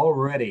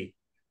already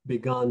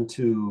begun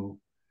to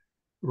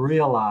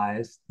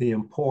realize the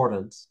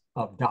importance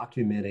of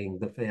documenting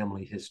the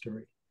family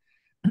history.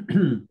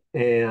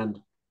 And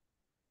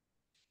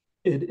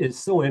it is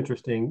so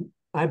interesting.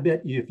 I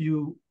bet you if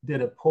you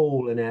did a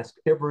poll and asked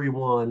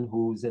everyone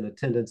who's in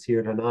attendance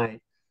here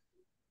tonight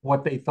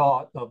what they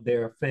thought of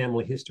their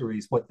family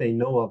histories, what they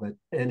know of it,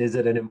 and is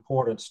it an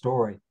important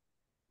story,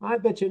 I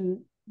bet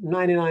you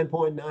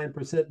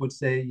 99.9% would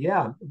say,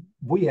 yeah,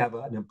 we have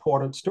an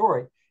important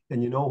story.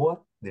 And you know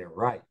what? They're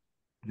right.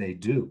 They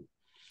do.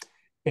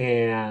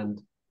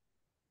 And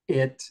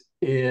it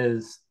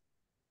is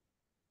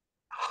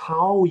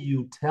how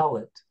you tell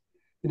it.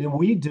 And then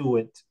we do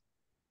it,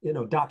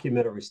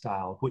 documentary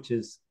style, which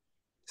is,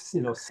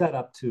 set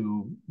up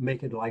to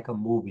make it like a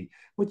movie.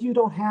 But you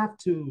don't have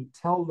to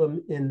tell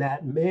them in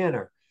that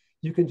manner.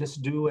 You can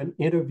just do an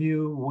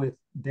interview with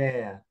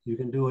dad. You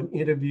can do an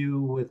interview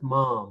with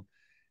mom.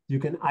 You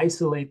can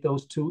isolate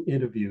those two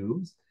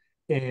interviews,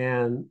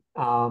 and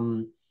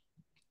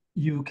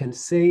you can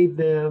save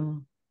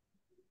them.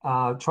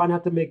 Try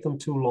not to make them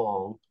too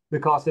long,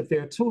 because if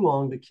they're too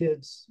long,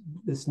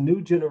 this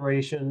new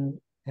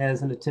generation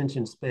has an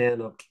attention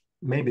span of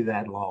maybe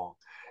that long,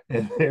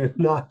 and they're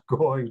not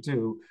going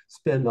to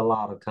spend a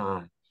lot of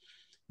time.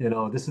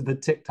 This is the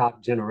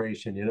TikTok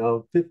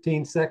generation.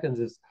 15 seconds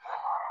is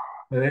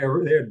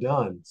they're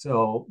done.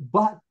 So,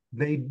 but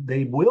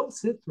they will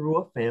sit through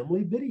a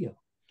family video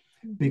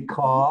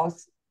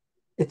because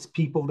it's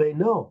people they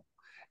know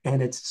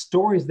and it's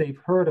stories they've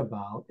heard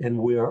about, and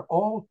we're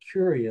all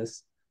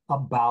curious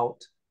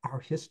about our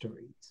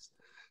histories.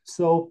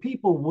 So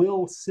people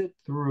will sit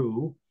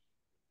through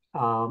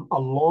a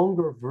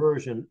longer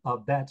version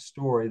of that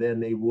story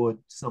than they would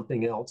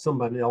somebody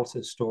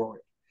else's story.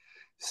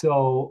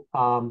 So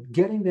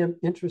getting them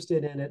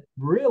interested in it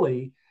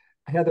really,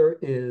 Heather,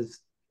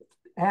 is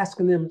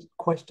asking them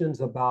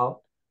questions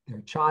about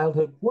their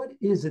childhood. What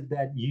is it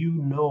that you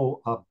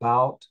know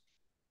about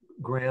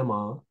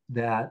grandma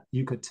that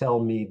you could tell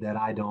me that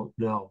I don't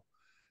know?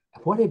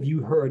 What have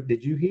you heard?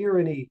 Did you hear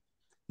any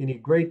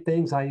great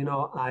things?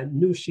 I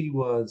knew she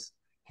was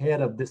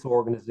head of this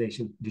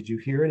organization. Did you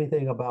hear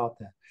anything about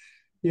that?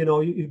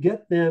 You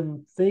get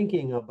them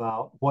thinking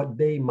about what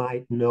they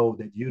might know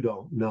that you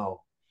don't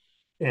know.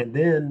 And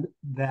then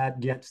that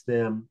gets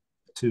them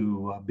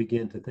to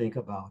begin to think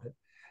about it.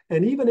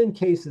 And even in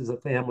cases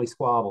of family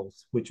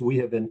squabbles, which we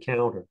have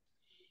encountered,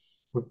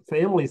 where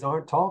families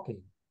aren't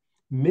talking,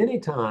 many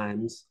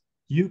times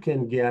you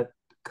can get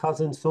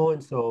cousin so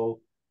and so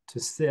to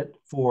sit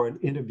for an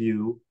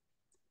interview.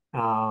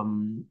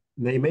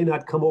 They may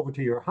not come over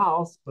to your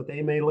house, but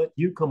they may let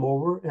you come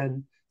over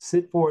and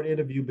sit for an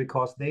interview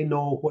because they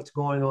know what's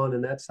going on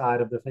in that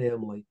side of the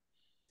family.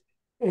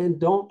 And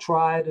don't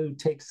try to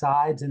take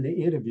sides in the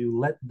interview.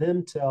 Let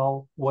them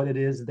tell what it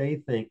is they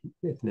think,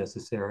 if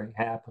necessary,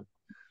 happened.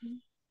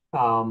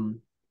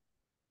 Um,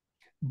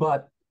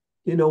 but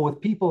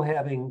with people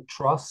having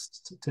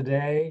trust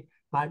today,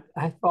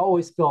 I've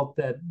always felt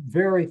that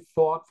very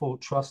thoughtful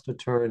trust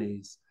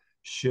attorneys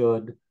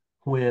should,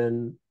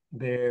 when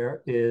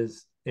there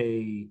is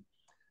a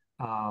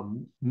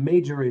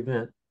major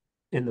event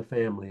in the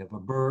family of a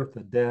birth, a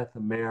death, a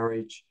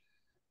marriage,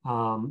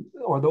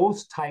 or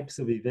those types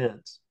of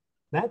events,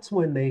 that's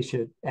when they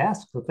should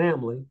ask the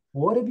family,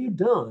 what have you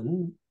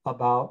done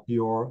about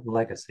your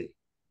legacy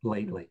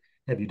lately?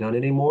 Have you done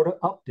any more to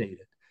update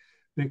it?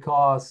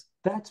 Because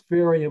that's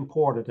very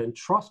important. And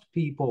trust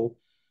people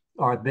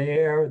are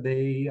there.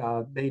 They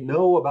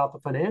know about the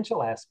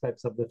financial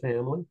aspects of the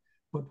family,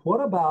 but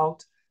what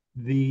about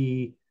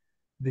the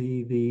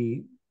the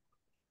the,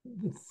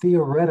 the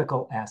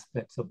theoretical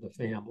aspects of the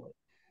family?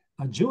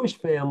 Jewish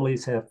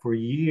families have for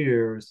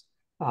years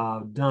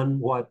done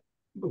what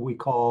we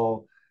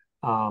call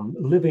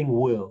living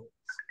wills,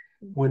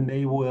 when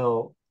they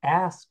will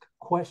ask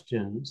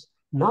questions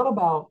not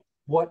about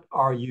what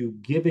are you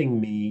giving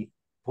me,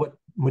 what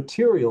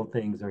material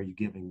things are you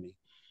giving me,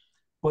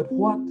 but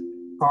what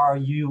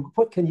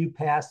can you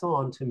pass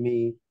on to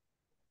me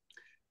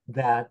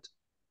that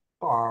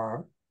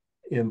are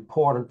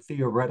important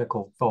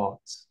theoretical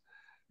thoughts.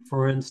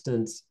 For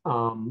instance,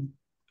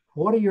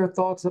 what are your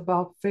thoughts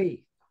about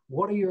faith?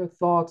 What are your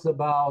thoughts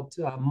about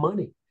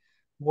money?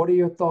 What are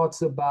your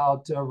thoughts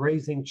about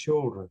raising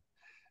children?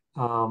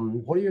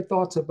 What are your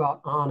thoughts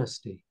about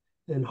honesty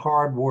and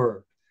hard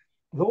work?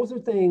 Those are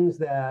things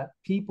that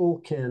people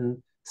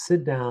can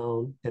sit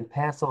down and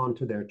pass on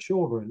to their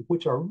children,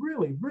 which are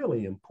really,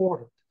 really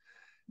important.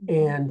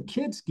 And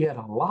kids get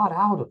a lot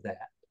out of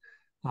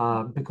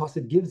that because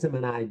it gives them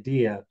an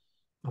idea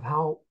of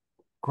how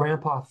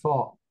grandpa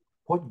thought,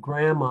 what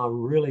grandma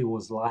really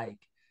was like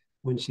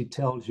when she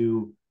tells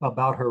you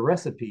about her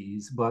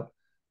recipes, but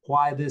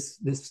why this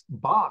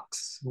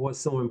box was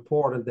so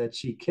important that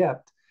she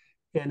kept.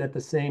 And at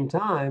the same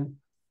time,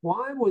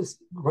 why was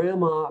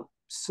grandma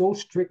so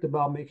strict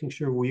about making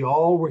sure we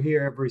all were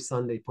here every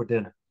Sunday for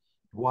dinner?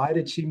 Why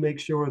did she make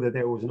sure that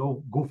there was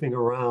no goofing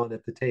around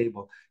at the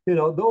table? You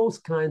know, those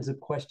kinds of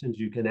questions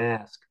you can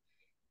ask,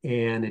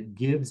 and it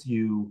gives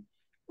you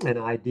an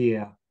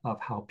idea of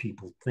how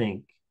people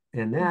think.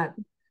 And that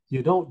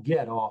you don't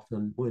get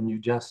often when you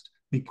just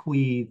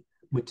bequeath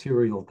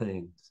material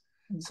things.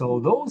 So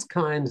those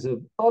kinds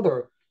of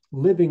other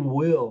living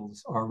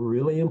wills are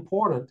really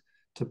important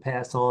to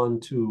pass on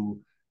to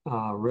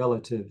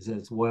relatives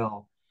as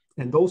well.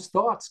 And those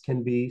thoughts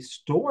can be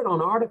stored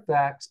on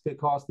artifacts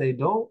because they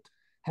don't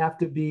have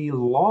to be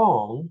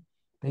long.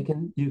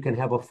 You can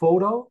have a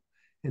photo,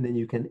 and then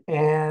you can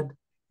add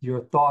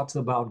your thoughts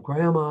about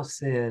grandma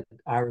said,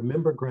 I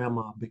remember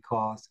grandma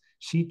because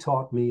she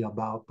taught me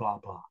about blah,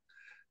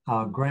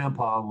 blah.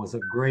 Grandpa was a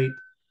great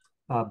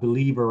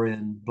believer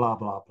in blah,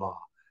 blah, blah.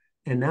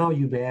 And now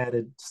you've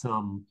added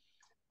some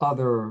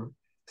other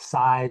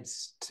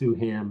sides to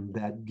him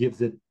that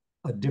gives it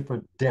a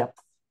different depth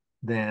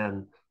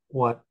than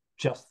what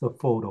just the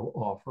photo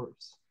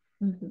offers.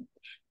 Mm-hmm.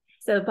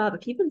 So, Bob,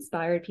 if you've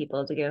inspired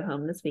people to go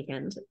home this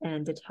weekend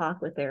and to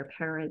talk with their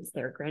parents,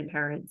 their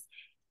grandparents,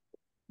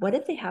 what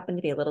if they happen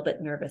to be a little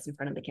bit nervous in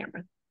front of the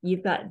camera?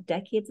 You've got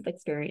decades of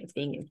experience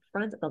being in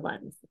front of the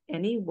lens.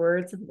 Any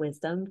words of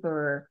wisdom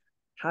for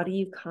how do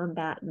you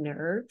combat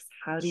nerves?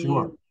 How do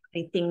Sure. you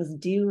think things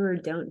do or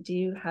don't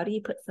do? How do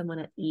you put someone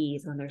at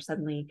ease when they're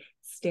suddenly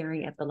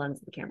staring at the lens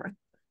of the camera?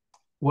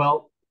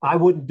 Well, I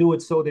wouldn't do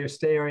it so they're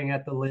staring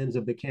at the lens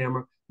of the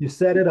camera. You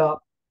set it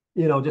up,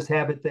 just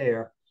have it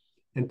there,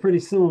 and pretty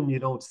soon you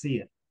don't see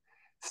it.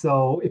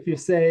 So if you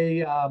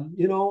say,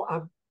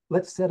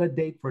 let's set a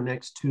date for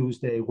next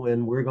Tuesday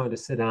when we're going to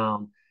sit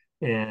down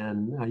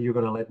and you're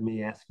going to let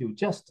me ask you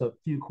just a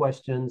few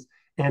questions,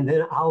 and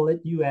then I'll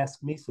let you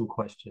ask me some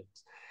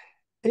questions.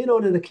 In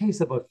the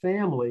case of a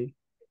family,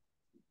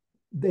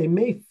 they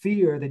may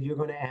fear that you're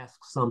going to ask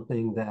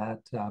something that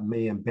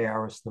may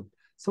embarrass them.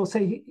 So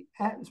say,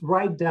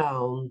 write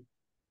down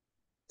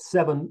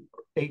 7,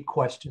 8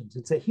 questions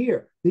and say,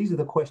 here, these are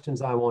the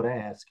questions I want to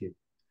ask you.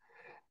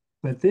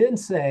 But then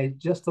say,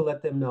 just to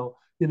let them know,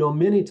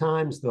 many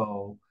times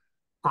though,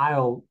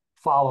 I'll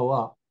follow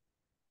up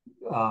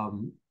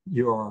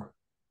your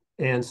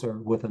answer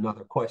with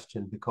another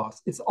question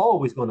because it's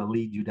always going to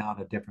lead you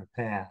down a different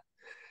path.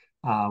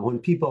 When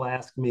people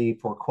ask me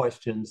for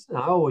questions,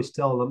 I always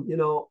tell them,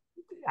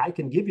 I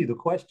can give you the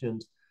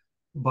questions,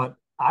 but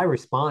I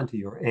respond to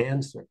your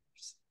answers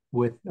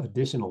with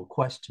additional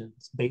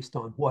questions based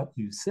on what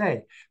you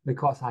say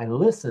because I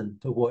listen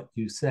to what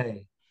you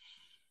say.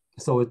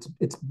 So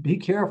it's be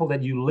careful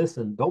that you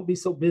listen. Don't be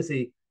so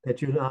busy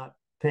that you're not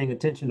paying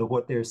attention to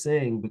what they're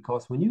saying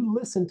because when you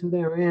listen to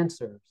their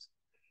answers,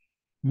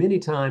 many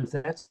times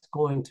that's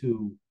going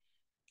to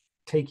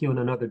take you in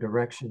another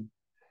direction.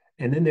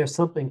 And then there's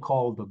something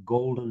called the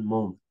golden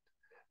moment.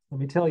 Let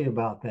me tell you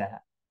about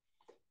that.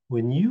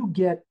 When you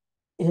get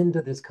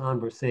into this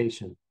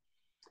conversation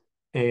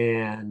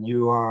and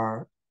you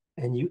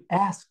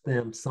ask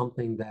them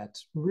something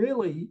that's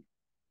really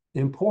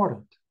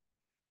important,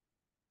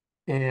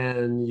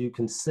 and you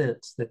can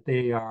sense that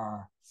they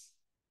are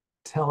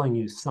telling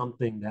you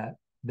something that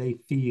they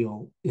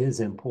feel is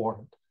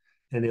important,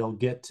 and they'll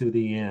get to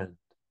the end.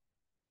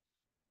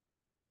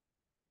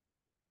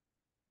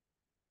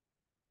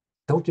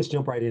 Don't just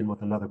jump right in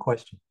with another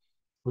question.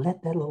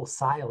 Let that little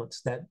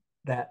silence,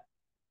 that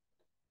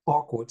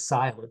awkward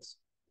silence,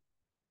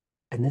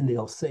 and then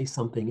they'll say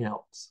something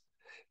else.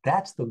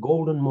 That's the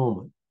golden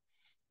moment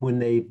when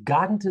they've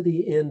gotten to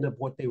the end of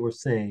what they were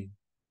saying.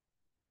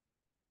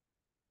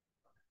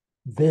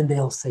 Then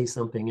they'll say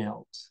something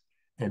else.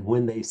 And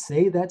when they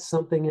say that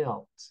something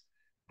else,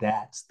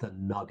 that's the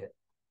nugget.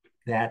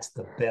 That's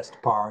the best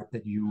part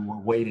that you were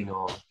waiting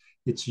on.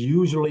 It's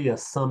usually a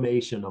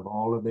summation of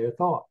all of their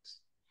thoughts.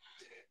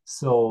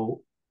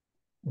 So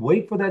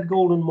wait for that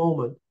golden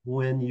moment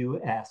when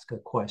you ask a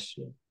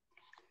question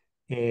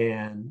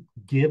and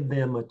give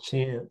them a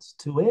chance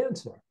to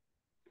answer.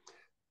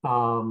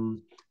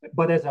 Um,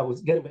 but as I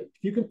was getting,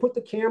 you can put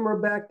the camera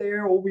back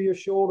there over your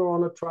shoulder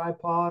on a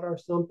tripod or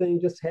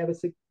something. Just have it,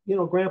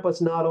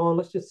 Grandpa's not on.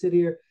 Let's just sit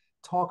here,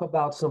 talk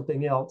about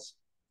something else,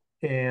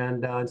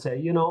 and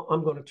say,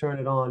 I'm going to turn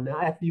it on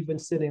now after you've been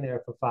sitting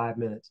there for 5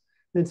 minutes.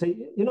 Then say,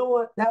 you know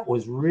what, that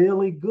was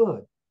really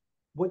good.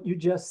 What you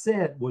just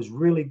said was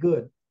really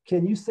good.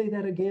 Can you say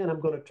that again? I'm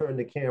going to turn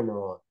the camera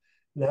on.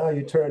 Now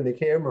you turn the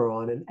camera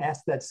on and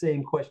ask that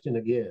same question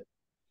again.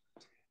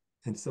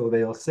 And so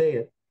they'll say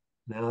it.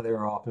 Now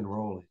they're off and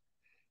rolling.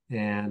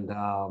 And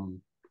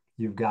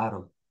you've got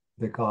them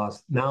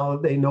because now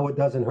they know it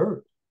doesn't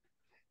hurt.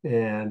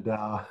 And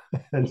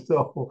and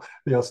so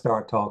they'll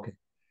start talking.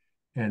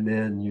 And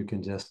then you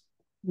can just,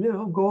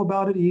 go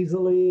about it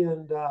easily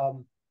and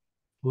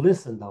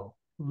listen though.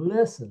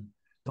 Listen.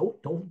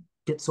 Don't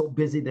get so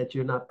busy that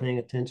you're not paying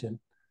attention.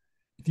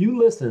 If you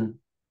listen,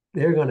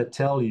 they're going to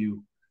tell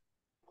you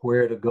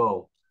where to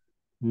go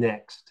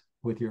next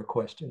with your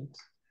questions.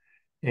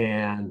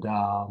 And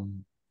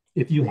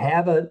if you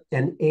have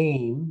an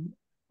aim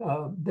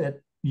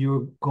that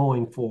you're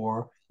going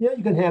for, yeah,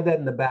 you can have that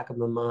in the back of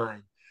the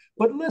mind.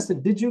 But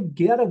listen, did you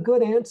get a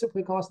good answer?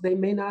 Because they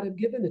may not have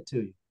given it to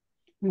you.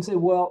 You can say,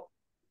 well,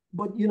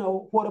 but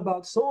what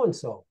about so and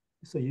so?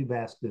 So you've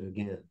asked it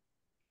again.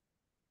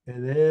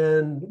 And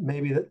then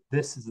maybe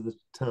this is the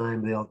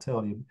time they'll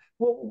tell you,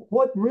 well,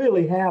 what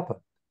really happened?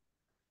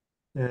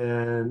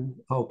 And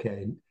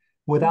okay,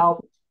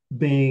 without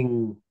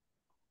being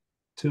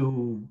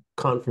too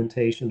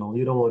confrontational,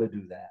 you don't want to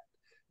do that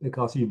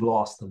because you've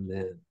lost them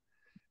then.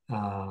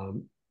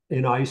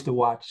 I used to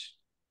watch,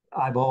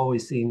 I've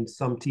always seen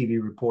some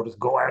TV reporters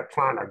go out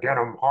trying to get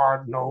them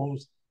hard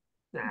nosed.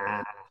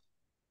 Nah,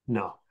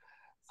 no.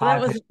 So that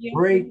I've was had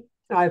great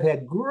I've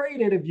had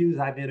great interviews.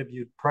 I've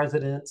interviewed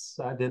presidents,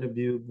 I've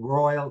interviewed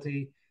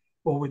royalty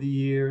over the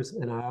years,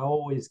 and I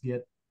always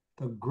get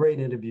the great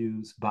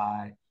interviews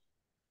by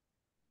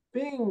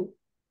being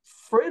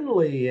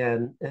friendly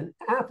and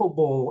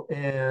affable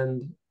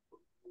and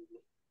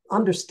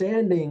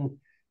understanding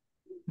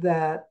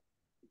that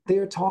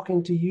they're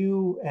talking to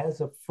you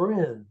as a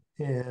friend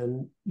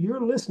and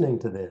you're listening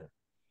to them.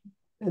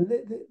 And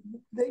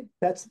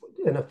that's,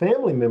 and a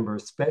family member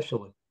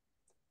especially,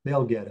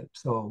 they'll get it.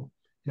 So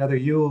either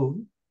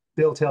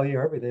they'll tell you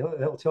everything.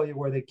 They'll tell you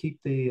where they keep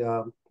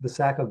the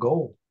sack of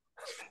gold,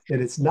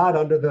 and it's not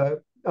under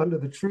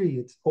the tree.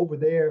 It's over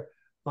there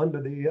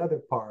under the other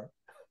part.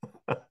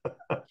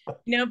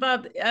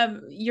 Bob,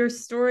 your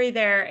story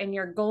there and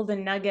your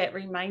golden nugget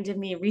reminded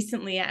me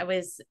recently. I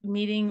was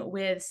meeting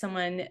with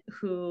someone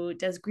who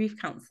does grief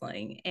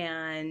counseling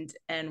and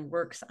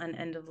works on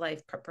end of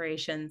life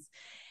preparations.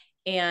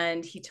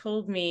 And he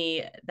told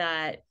me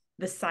that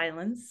the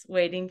silence,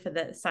 waiting for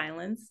the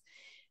silence,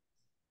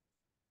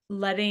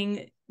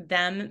 letting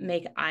them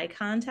make eye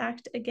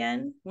contact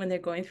again when they're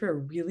going through a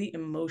really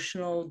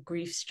emotional,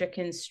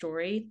 grief-stricken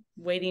story,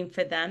 waiting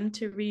for them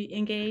to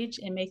re-engage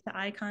and make the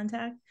eye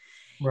contact.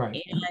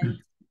 Right.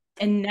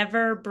 And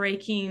never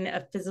breaking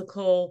a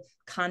physical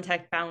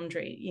contact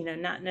boundary,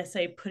 not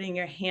necessarily putting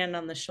your hand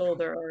on the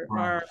shoulder or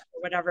arm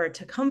or whatever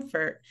to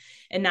comfort,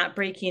 and not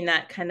breaking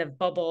that kind of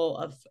bubble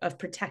of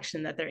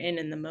protection that they're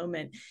in the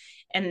moment.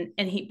 And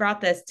he brought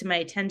this to my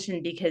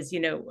attention because,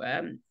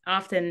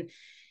 often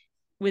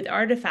with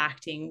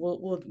artifacting,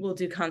 we'll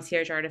do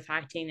concierge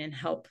artifacting and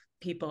help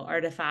people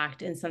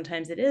artifact, and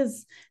sometimes it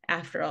is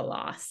after a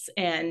loss.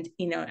 And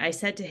I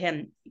said to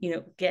him,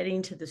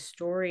 getting to the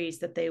stories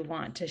that they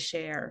want to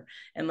share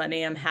and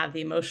letting them have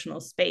the emotional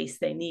space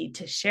they need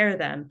to share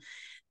them,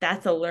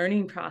 that's a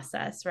learning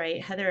process,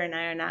 right? Heather and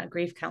I are not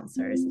grief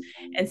counselors.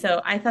 And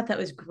so I thought that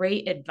was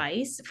great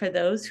advice for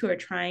those who are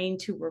trying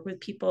to work with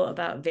people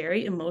about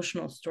very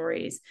emotional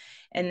stories.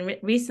 And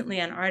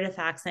recently on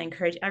Artifacts, I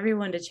encourage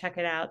everyone to check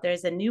it out.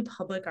 There's a new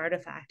public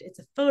artifact. It's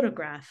a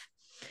photograph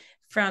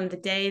from the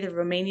day the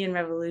Romanian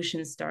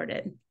Revolution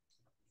started.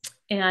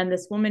 And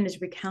this woman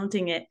is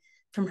recounting it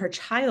from her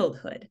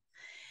childhood.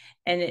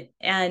 And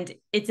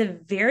it's a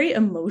very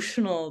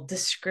emotional,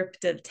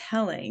 descriptive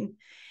telling.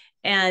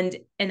 And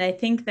I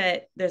think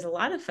that there's a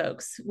lot of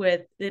folks,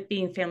 with it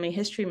being Family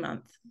History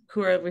Month,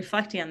 who are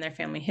reflecting on their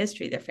family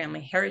history, their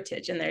family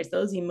heritage, and there's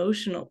those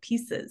emotional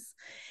pieces.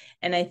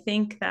 And I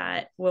think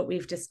that what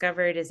we've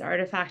discovered is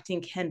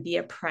artifacting can be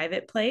a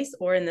private place,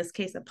 or in this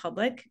case, a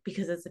public,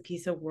 because it's a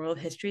piece of world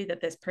history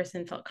that this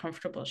person felt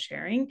comfortable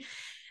sharing.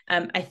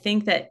 I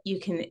think that you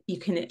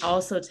can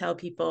also tell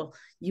people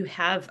you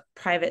have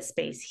private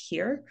space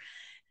here,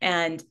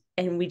 and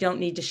and we don't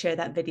need to share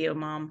that video,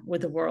 mom,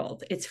 with the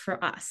world. It's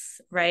for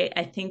us, right?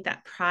 I think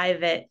that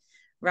private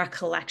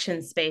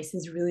recollection space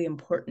is really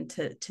important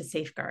to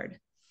safeguard.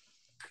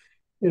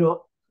 You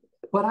know,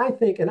 but I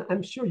think, and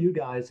I'm sure you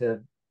guys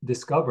have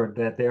discovered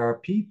that there are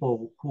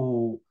people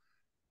who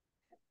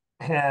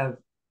have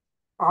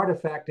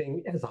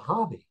artifacting as a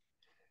hobby.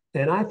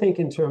 And I think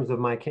in terms of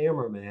my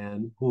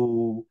cameraman,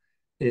 who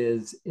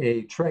is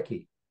a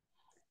Trekkie,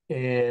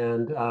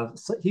 and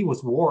so he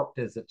was warped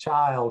as a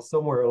child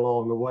somewhere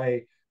along the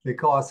way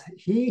because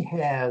he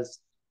has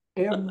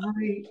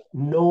every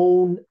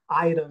known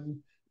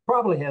item,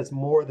 probably has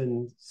more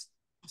than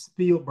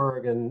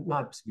Spielberg, and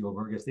not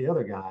Spielberg, it's the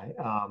other guy.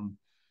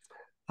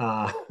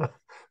 Uh,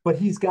 but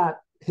he's got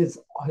his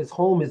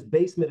home, his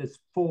basement is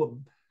full of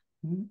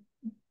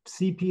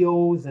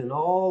CPOs and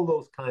all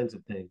those kinds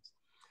of things.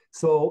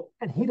 So,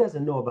 and he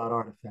doesn't know about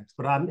artifacts,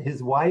 but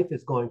his wife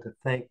is going to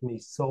thank me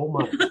so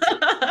much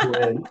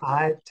when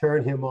I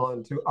turn him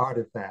on to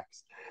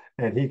Artifacts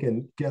and he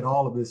can get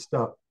all of this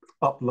stuff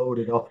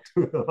uploaded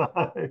onto the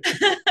line.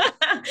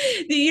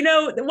 You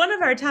know, one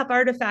of our top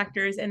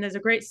artifactors, and there's a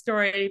great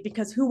story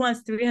because Who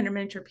Wants 300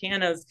 Miniature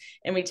Pianos?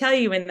 And we tell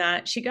you in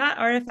that she got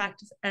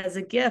Artifacts as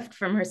a gift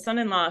from her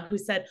son-in-law, who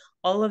said,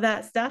 all of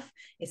that stuff,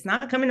 it's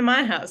not coming to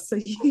my house. So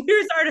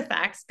here's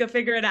Artifacts, go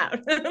figure it out.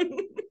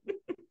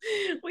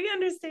 We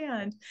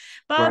understand.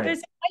 Bob, Right. there's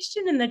a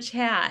question in the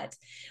chat.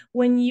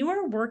 When you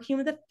are working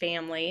with a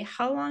family,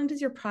 how long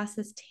does your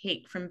process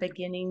take from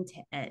beginning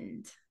to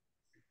end?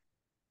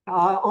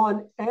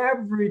 On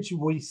average,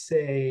 we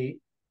say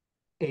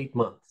 8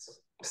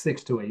 months,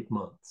 6 to 8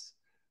 months.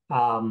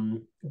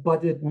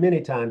 But it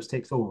many times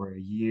takes over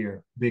a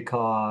year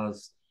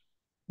because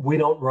we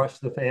don't rush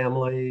the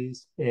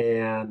families,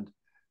 and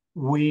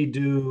we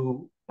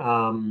do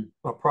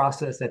a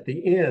process at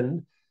the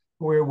end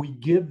where we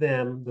give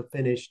them the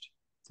finished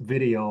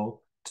video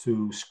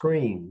to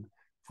screen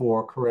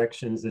for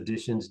corrections,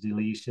 additions,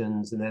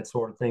 deletions, and that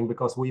sort of thing,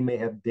 because we may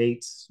have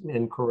dates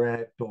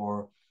incorrect,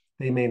 or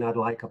they may not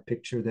like a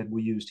picture that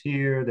we used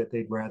here that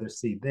they'd rather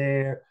see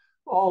there,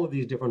 all of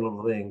these different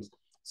little things.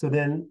 So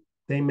then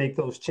they make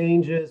those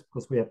changes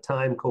because we have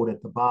time code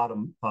at the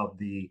bottom of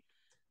the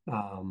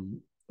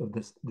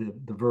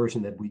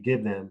version that we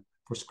give them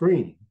for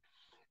screening.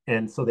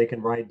 And so they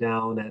can write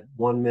down at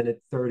 1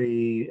 minute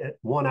 30, at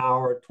 1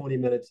 hour, 20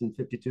 minutes and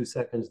 52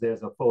 seconds,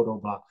 there's a photo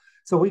block.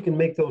 So we can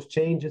make those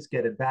changes,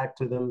 get it back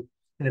to them.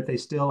 And if they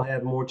still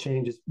have more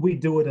changes, we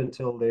do it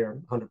until they're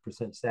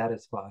 100%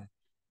 satisfied.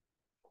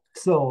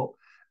 So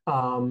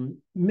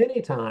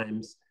many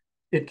times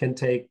it can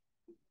take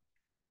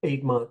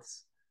 8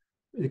 months,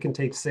 it can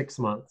take 6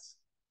 months,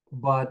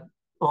 but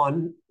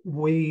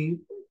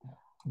we've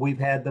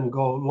had them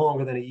go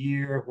longer than a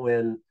year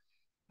when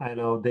I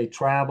know they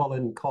travel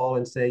and call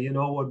and say, you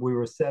know what, we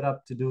were set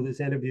up to do this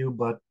interview,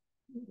 but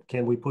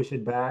can we push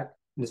it back?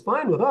 And it's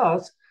fine with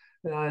us.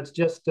 It's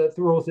just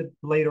throws it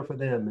later for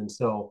them. And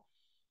so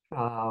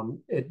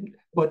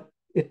but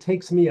it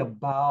takes me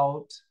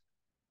about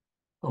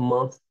a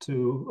month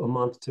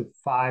to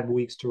 5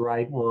 weeks to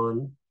write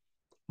one.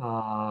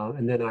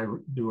 And then I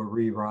do a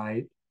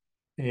rewrite.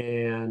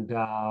 And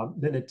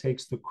then it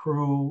takes the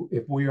crew,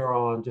 if we are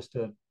on just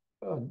a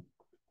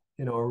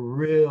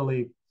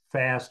really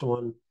fast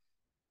one,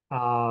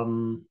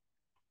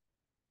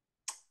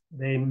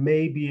 they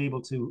may be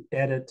able to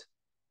edit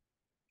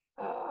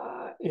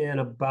in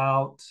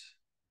about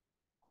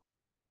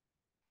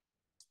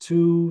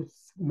 2,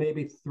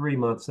 maybe 3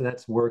 months. So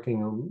that's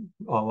working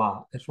a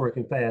lot. It's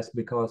working fast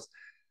because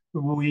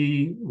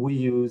we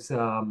use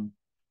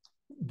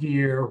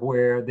gear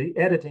where the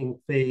editing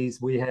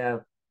phase we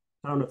have.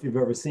 I don't know if you've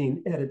ever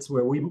seen edits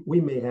where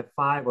we may have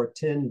 5 or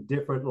 10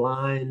 different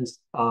lines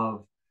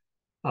of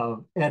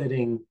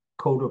editing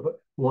code. Of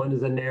one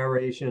is a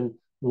narration,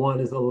 one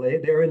is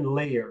they're in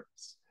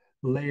layers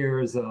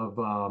of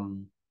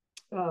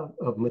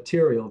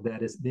material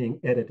that is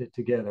being edited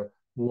together.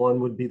 One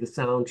would be the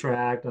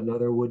soundtrack,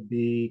 another would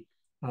be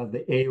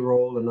the A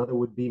roll, another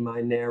would be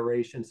my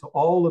narration. So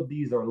all of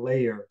these are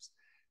layers,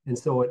 and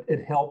so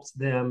it helps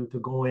them to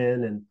go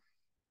in and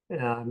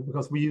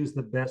because we use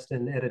the best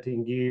in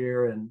editing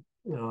gear and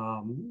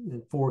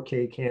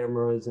 4K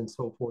cameras and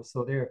so forth.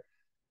 So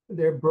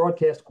they're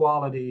broadcast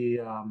quality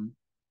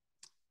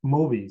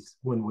movies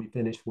when we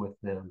finish with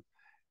them,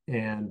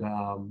 and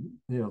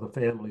the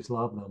families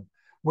love them.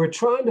 We're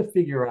trying to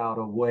figure out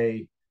a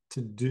way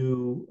to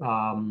do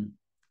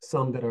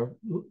some that are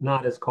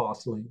not as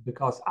costly,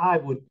 because I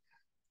would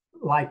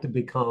like to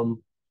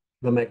become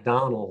the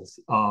McDonald's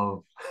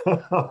of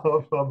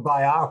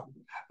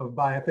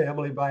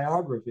family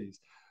biographies,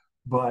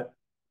 but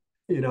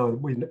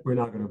we're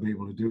not going to be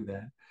able to do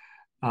that.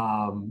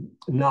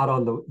 Not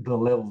on the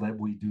level that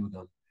we do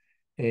them.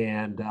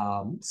 And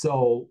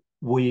so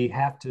we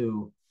have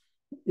to,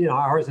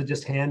 ours are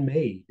just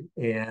handmade,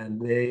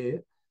 and they,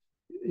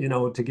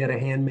 to get a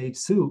handmade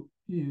suit,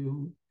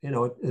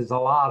 there's a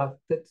lot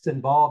that's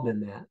involved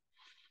in that.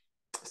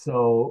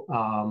 So,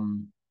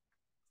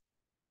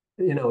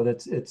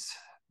 that's,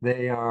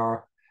 they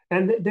are,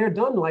 and they're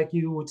done like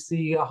you would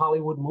see a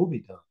Hollywood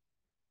movie done.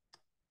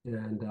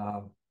 And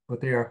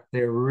but they're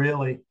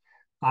really.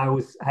 I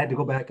had to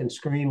go back and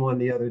screen one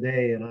the other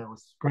day, and I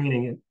was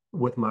screening it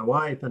with my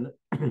wife, and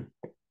and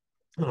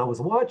I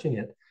was watching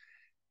it,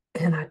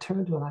 and I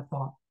turned to it, and I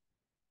thought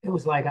it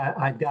was like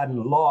I'd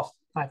gotten lost.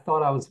 I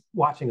thought I was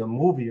watching a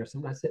movie or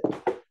something. I said,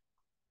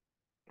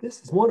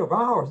 "This is one of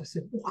ours." I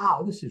said,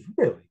 "Wow, this is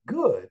really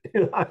good."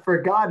 And I've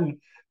forgotten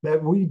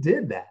that we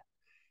did that,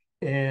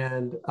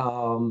 and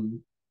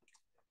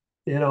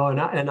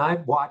and I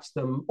watched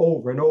them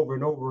over and over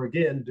and over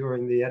again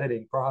during the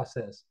editing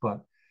process.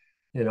 But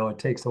it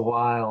takes a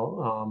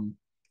while,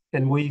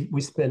 and we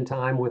spend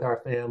time with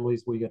our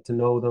families. We get to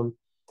know them.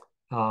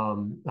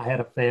 I had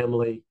a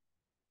family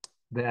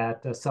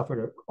that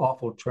suffered an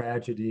awful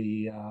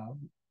tragedy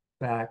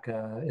back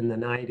in the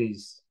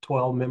 90s.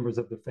 12 members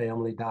of the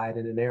family died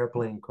in an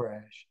airplane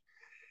crash.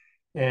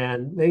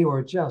 And they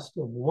were just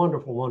a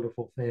wonderful,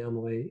 wonderful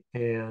family.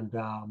 And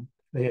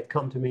they had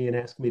come to me and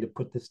asked me to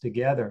put this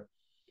together.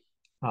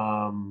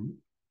 And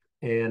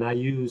I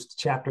used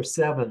chapter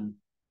 7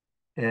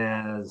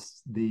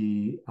 as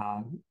the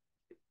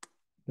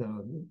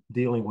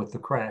dealing with the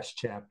crash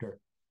chapter.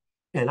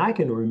 And I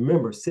can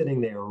remember sitting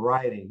there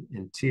writing,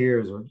 and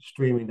tears were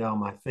streaming down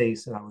my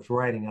face. And I was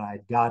writing, and I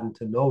had gotten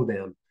to know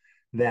them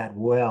that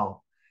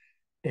well.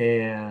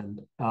 And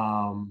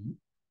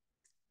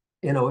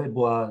it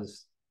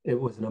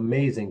was an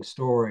amazing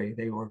story.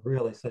 They were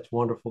really such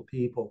wonderful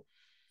people.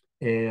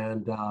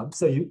 And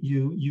so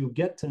you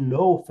get to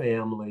know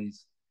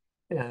families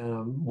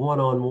one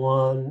on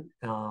one.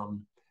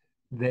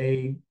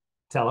 They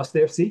tell us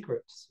their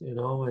secrets,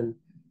 and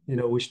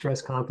we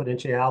stress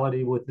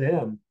confidentiality with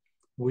them.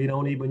 We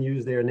don't even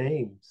use their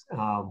names.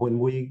 When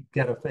we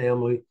get a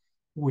family,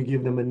 we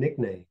give them a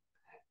nickname,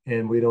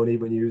 and we don't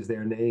even use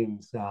their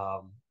names.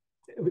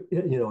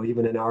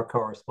 Even in our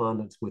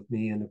correspondence with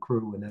me and the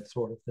crew and that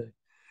sort of thing.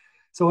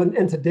 So,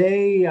 and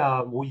today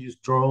we use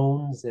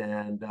drones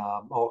and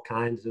all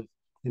kinds of,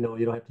 you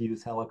don't have to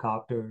use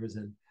helicopters,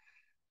 and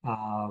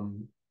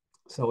um,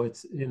 so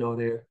it's,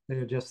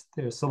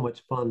 they're so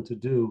much fun to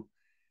do.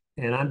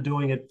 And I'm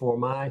doing it for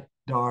my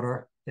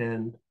daughter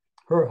and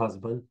her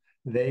husband.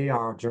 They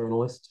are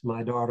journalists.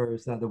 My daughter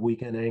is the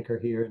weekend anchor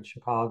here in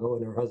Chicago,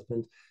 and her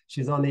husband,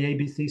 she's on the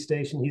ABC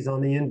station, he's on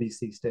the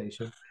NBC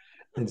station.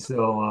 And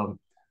so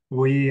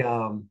we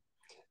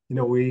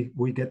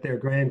we get their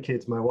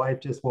grandkids. My wife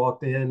just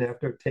walked in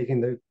after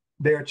taking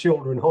their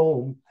children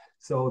home,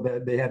 so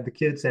that they have the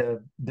kids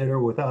have dinner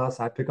with us.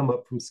 I pick them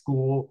up from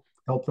school,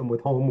 help them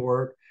with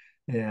homework,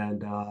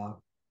 and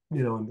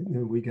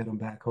and we get them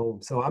back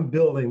home. So I'm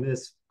building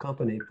this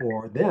company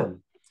for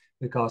them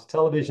because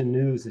television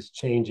news is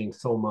changing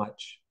so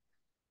much.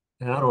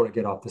 And I don't want to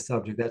get off the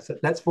subject.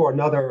 That's for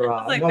another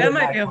Like another that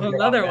might night. be a We'll whole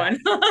get on other that.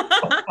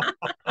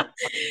 one.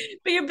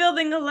 But you're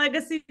building a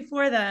legacy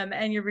for them,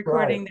 and you're Right.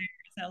 recording theirs.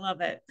 I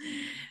love it.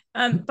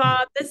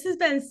 Bob, this has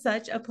been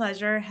such a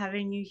pleasure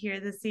having you here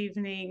this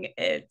evening.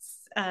 It's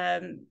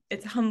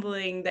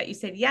humbling that you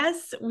said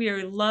yes. We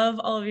love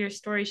all of your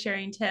story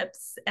sharing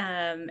tips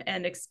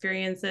and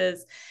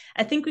experiences.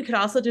 I think we could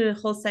also do a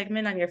whole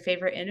segment on your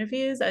favorite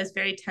interviews. I was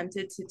very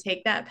tempted to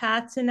take that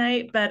path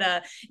tonight, but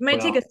it might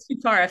take Well, us too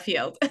far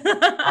afield.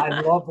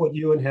 I love what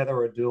you and Heather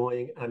are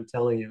doing. I'm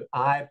telling you,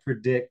 I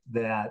predict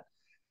that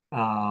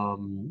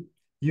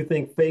you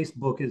think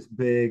Facebook is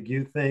big,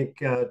 you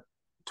think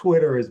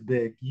Twitter is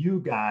big, you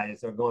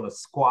guys are going to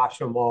squash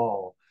them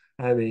all.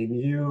 I mean,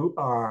 you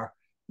are,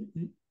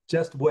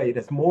 just wait.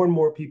 As more and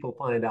more people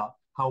find out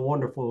how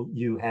wonderful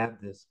you have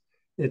this,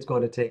 it's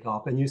going to take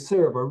off. And you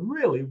serve a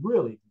really,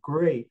 really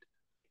great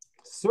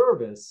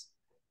service,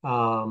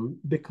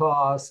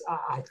 because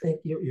I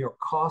think your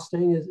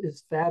costing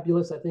is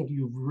fabulous. I think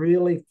you've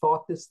really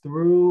thought this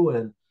through,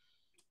 and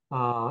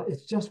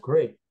it's just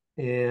great.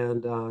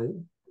 And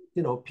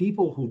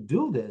people who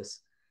do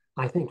this,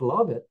 I think,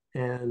 love it,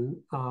 and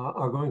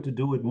are going to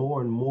do it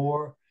more and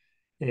more.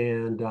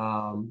 And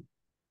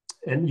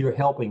you're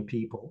helping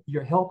people.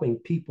 You're helping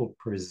people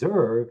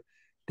preserve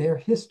their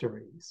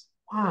histories.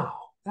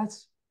 Wow,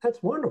 that's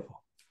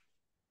wonderful.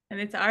 And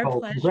it's our So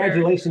pleasure.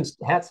 congratulations.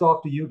 Hats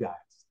off to you guys.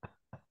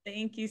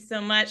 Thank you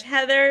so much.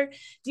 Heather,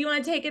 do you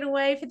want to take it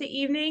away for the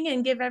evening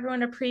and give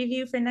everyone a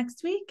preview for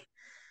next week?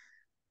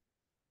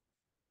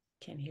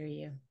 Can't hear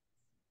you.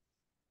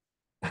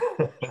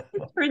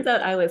 It turns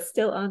out I was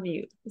still on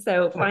mute.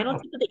 So final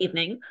tip of the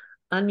evening,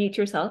 unmute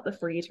yourself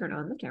before you turn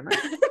on the camera.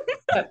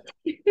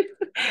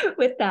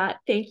 With that,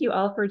 thank you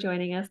all for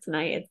joining us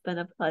tonight. It's been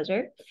a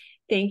pleasure.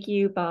 Thank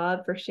you,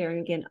 Bob, for sharing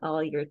again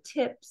all your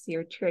tips,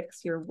 your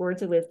tricks, your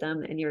words of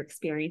wisdom, and your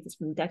experiences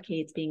from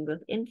decades being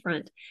both in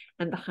front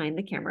and behind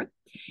the camera.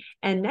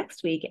 And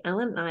next week,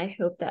 Ellen and I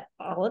hope that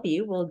all of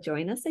you will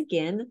join us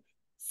again,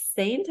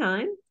 same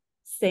time,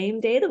 same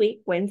day of the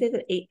week, Wednesdays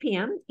at 8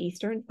 p.m.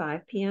 Eastern,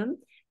 5 p.m.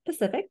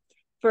 Pacific,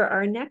 for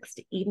our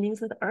next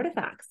Evenings with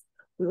Artifacts.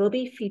 We will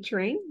be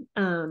featuring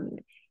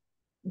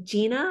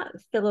Gina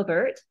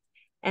Philibert,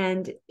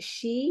 and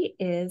she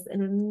is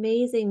an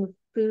amazing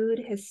food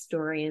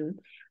historian.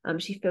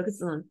 She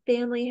focuses on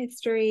family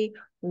history,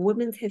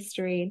 women's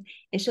history,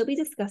 and she'll be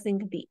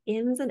discussing the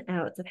ins and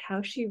outs of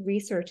how she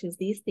researches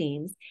these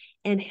themes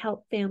and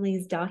help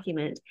families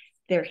document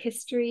their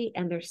history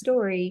and their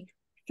story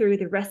through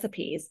the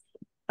recipes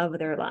of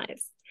their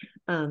lives.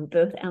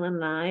 Both Ellen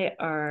and I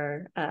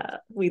are,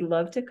 we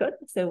love to cook,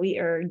 so we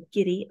are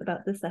giddy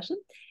about this session,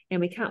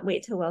 and we can't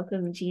wait to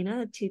welcome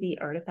Gina to the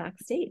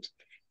Artifact stage.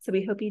 So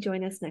we hope you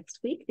join us next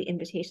week. The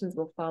invitations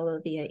will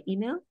follow via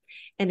email.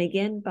 And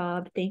again,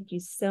 Bob, thank you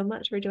so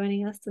much for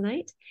joining us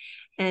tonight.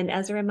 And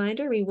as a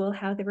reminder, we will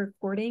have the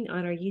recording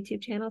on our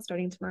YouTube channel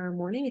starting tomorrow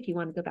morning if you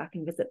want to go back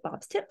and visit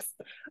Bob's tips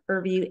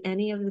or view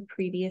any of the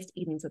previous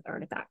evenings with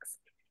Artifacts.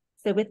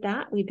 So with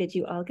that, we bid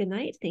you all good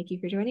night. Thank you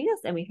for joining us,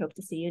 and we hope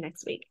to see you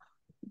next week.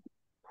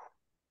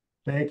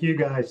 Thank you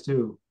guys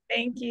too.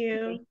 Thank you.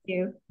 Thank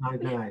you.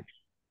 Night night.